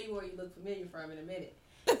 I'm going to tell you where you look familiar from in a minute.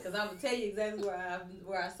 Because I'm going to tell you exactly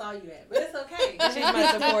where I saw you at. But it's okay. She's my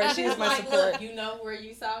support. She's my support. Look, you know where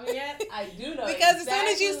you saw me at? I do know. Because exactly as soon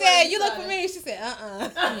as you said, you look familiar, she said,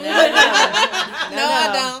 No,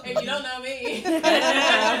 I don't. And you don't know me.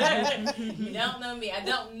 You don't know me. I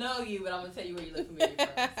don't know you, but I'm going to tell you where you look familiar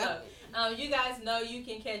from. So, you guys know you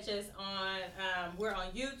can catch us on, we're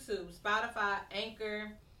on YouTube, Spotify,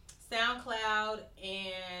 Anchor, SoundCloud,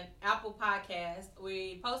 and Apple Podcasts.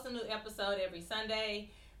 We post a new episode every Sunday.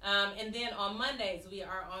 And then on Mondays, we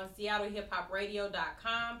are on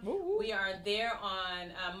SeattleHipHopRadio.com. Woo-woo. We are there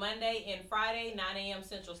on Monday and Friday, 9 a.m.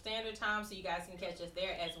 Central Standard Time, so you guys can catch us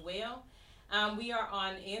there as well. We are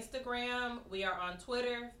on Instagram. We are on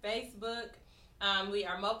Twitter, Facebook. We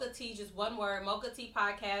are Mocha Tea, just one word, Mocha Tea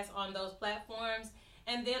Podcast on those platforms.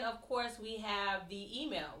 And then, of course, we have the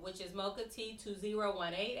email, which is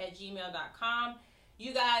mochatea2018@gmail.com.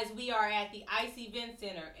 You guys, we are at the ICE Event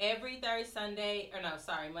Center every Monday.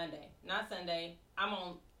 Not Sunday. I'm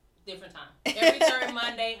on different time. Every third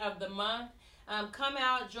Monday of the month. Come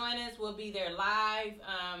out, join us. We'll be there live.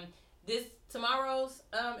 Tomorrow's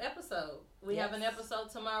episode. We have an episode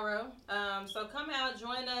tomorrow. So come out,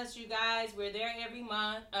 join us, you guys. We're there every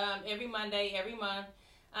month, every Monday, every month.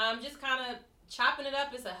 Just kind of chopping it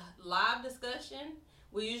up. It's a live discussion.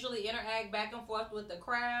 We usually interact back and forth with the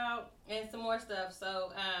crowd and some more stuff.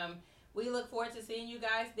 So we look forward to seeing you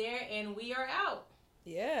guys there, and we are out.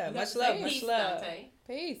 Yeah, You much got to love, say much peace, love. Dante.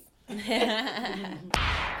 Peace.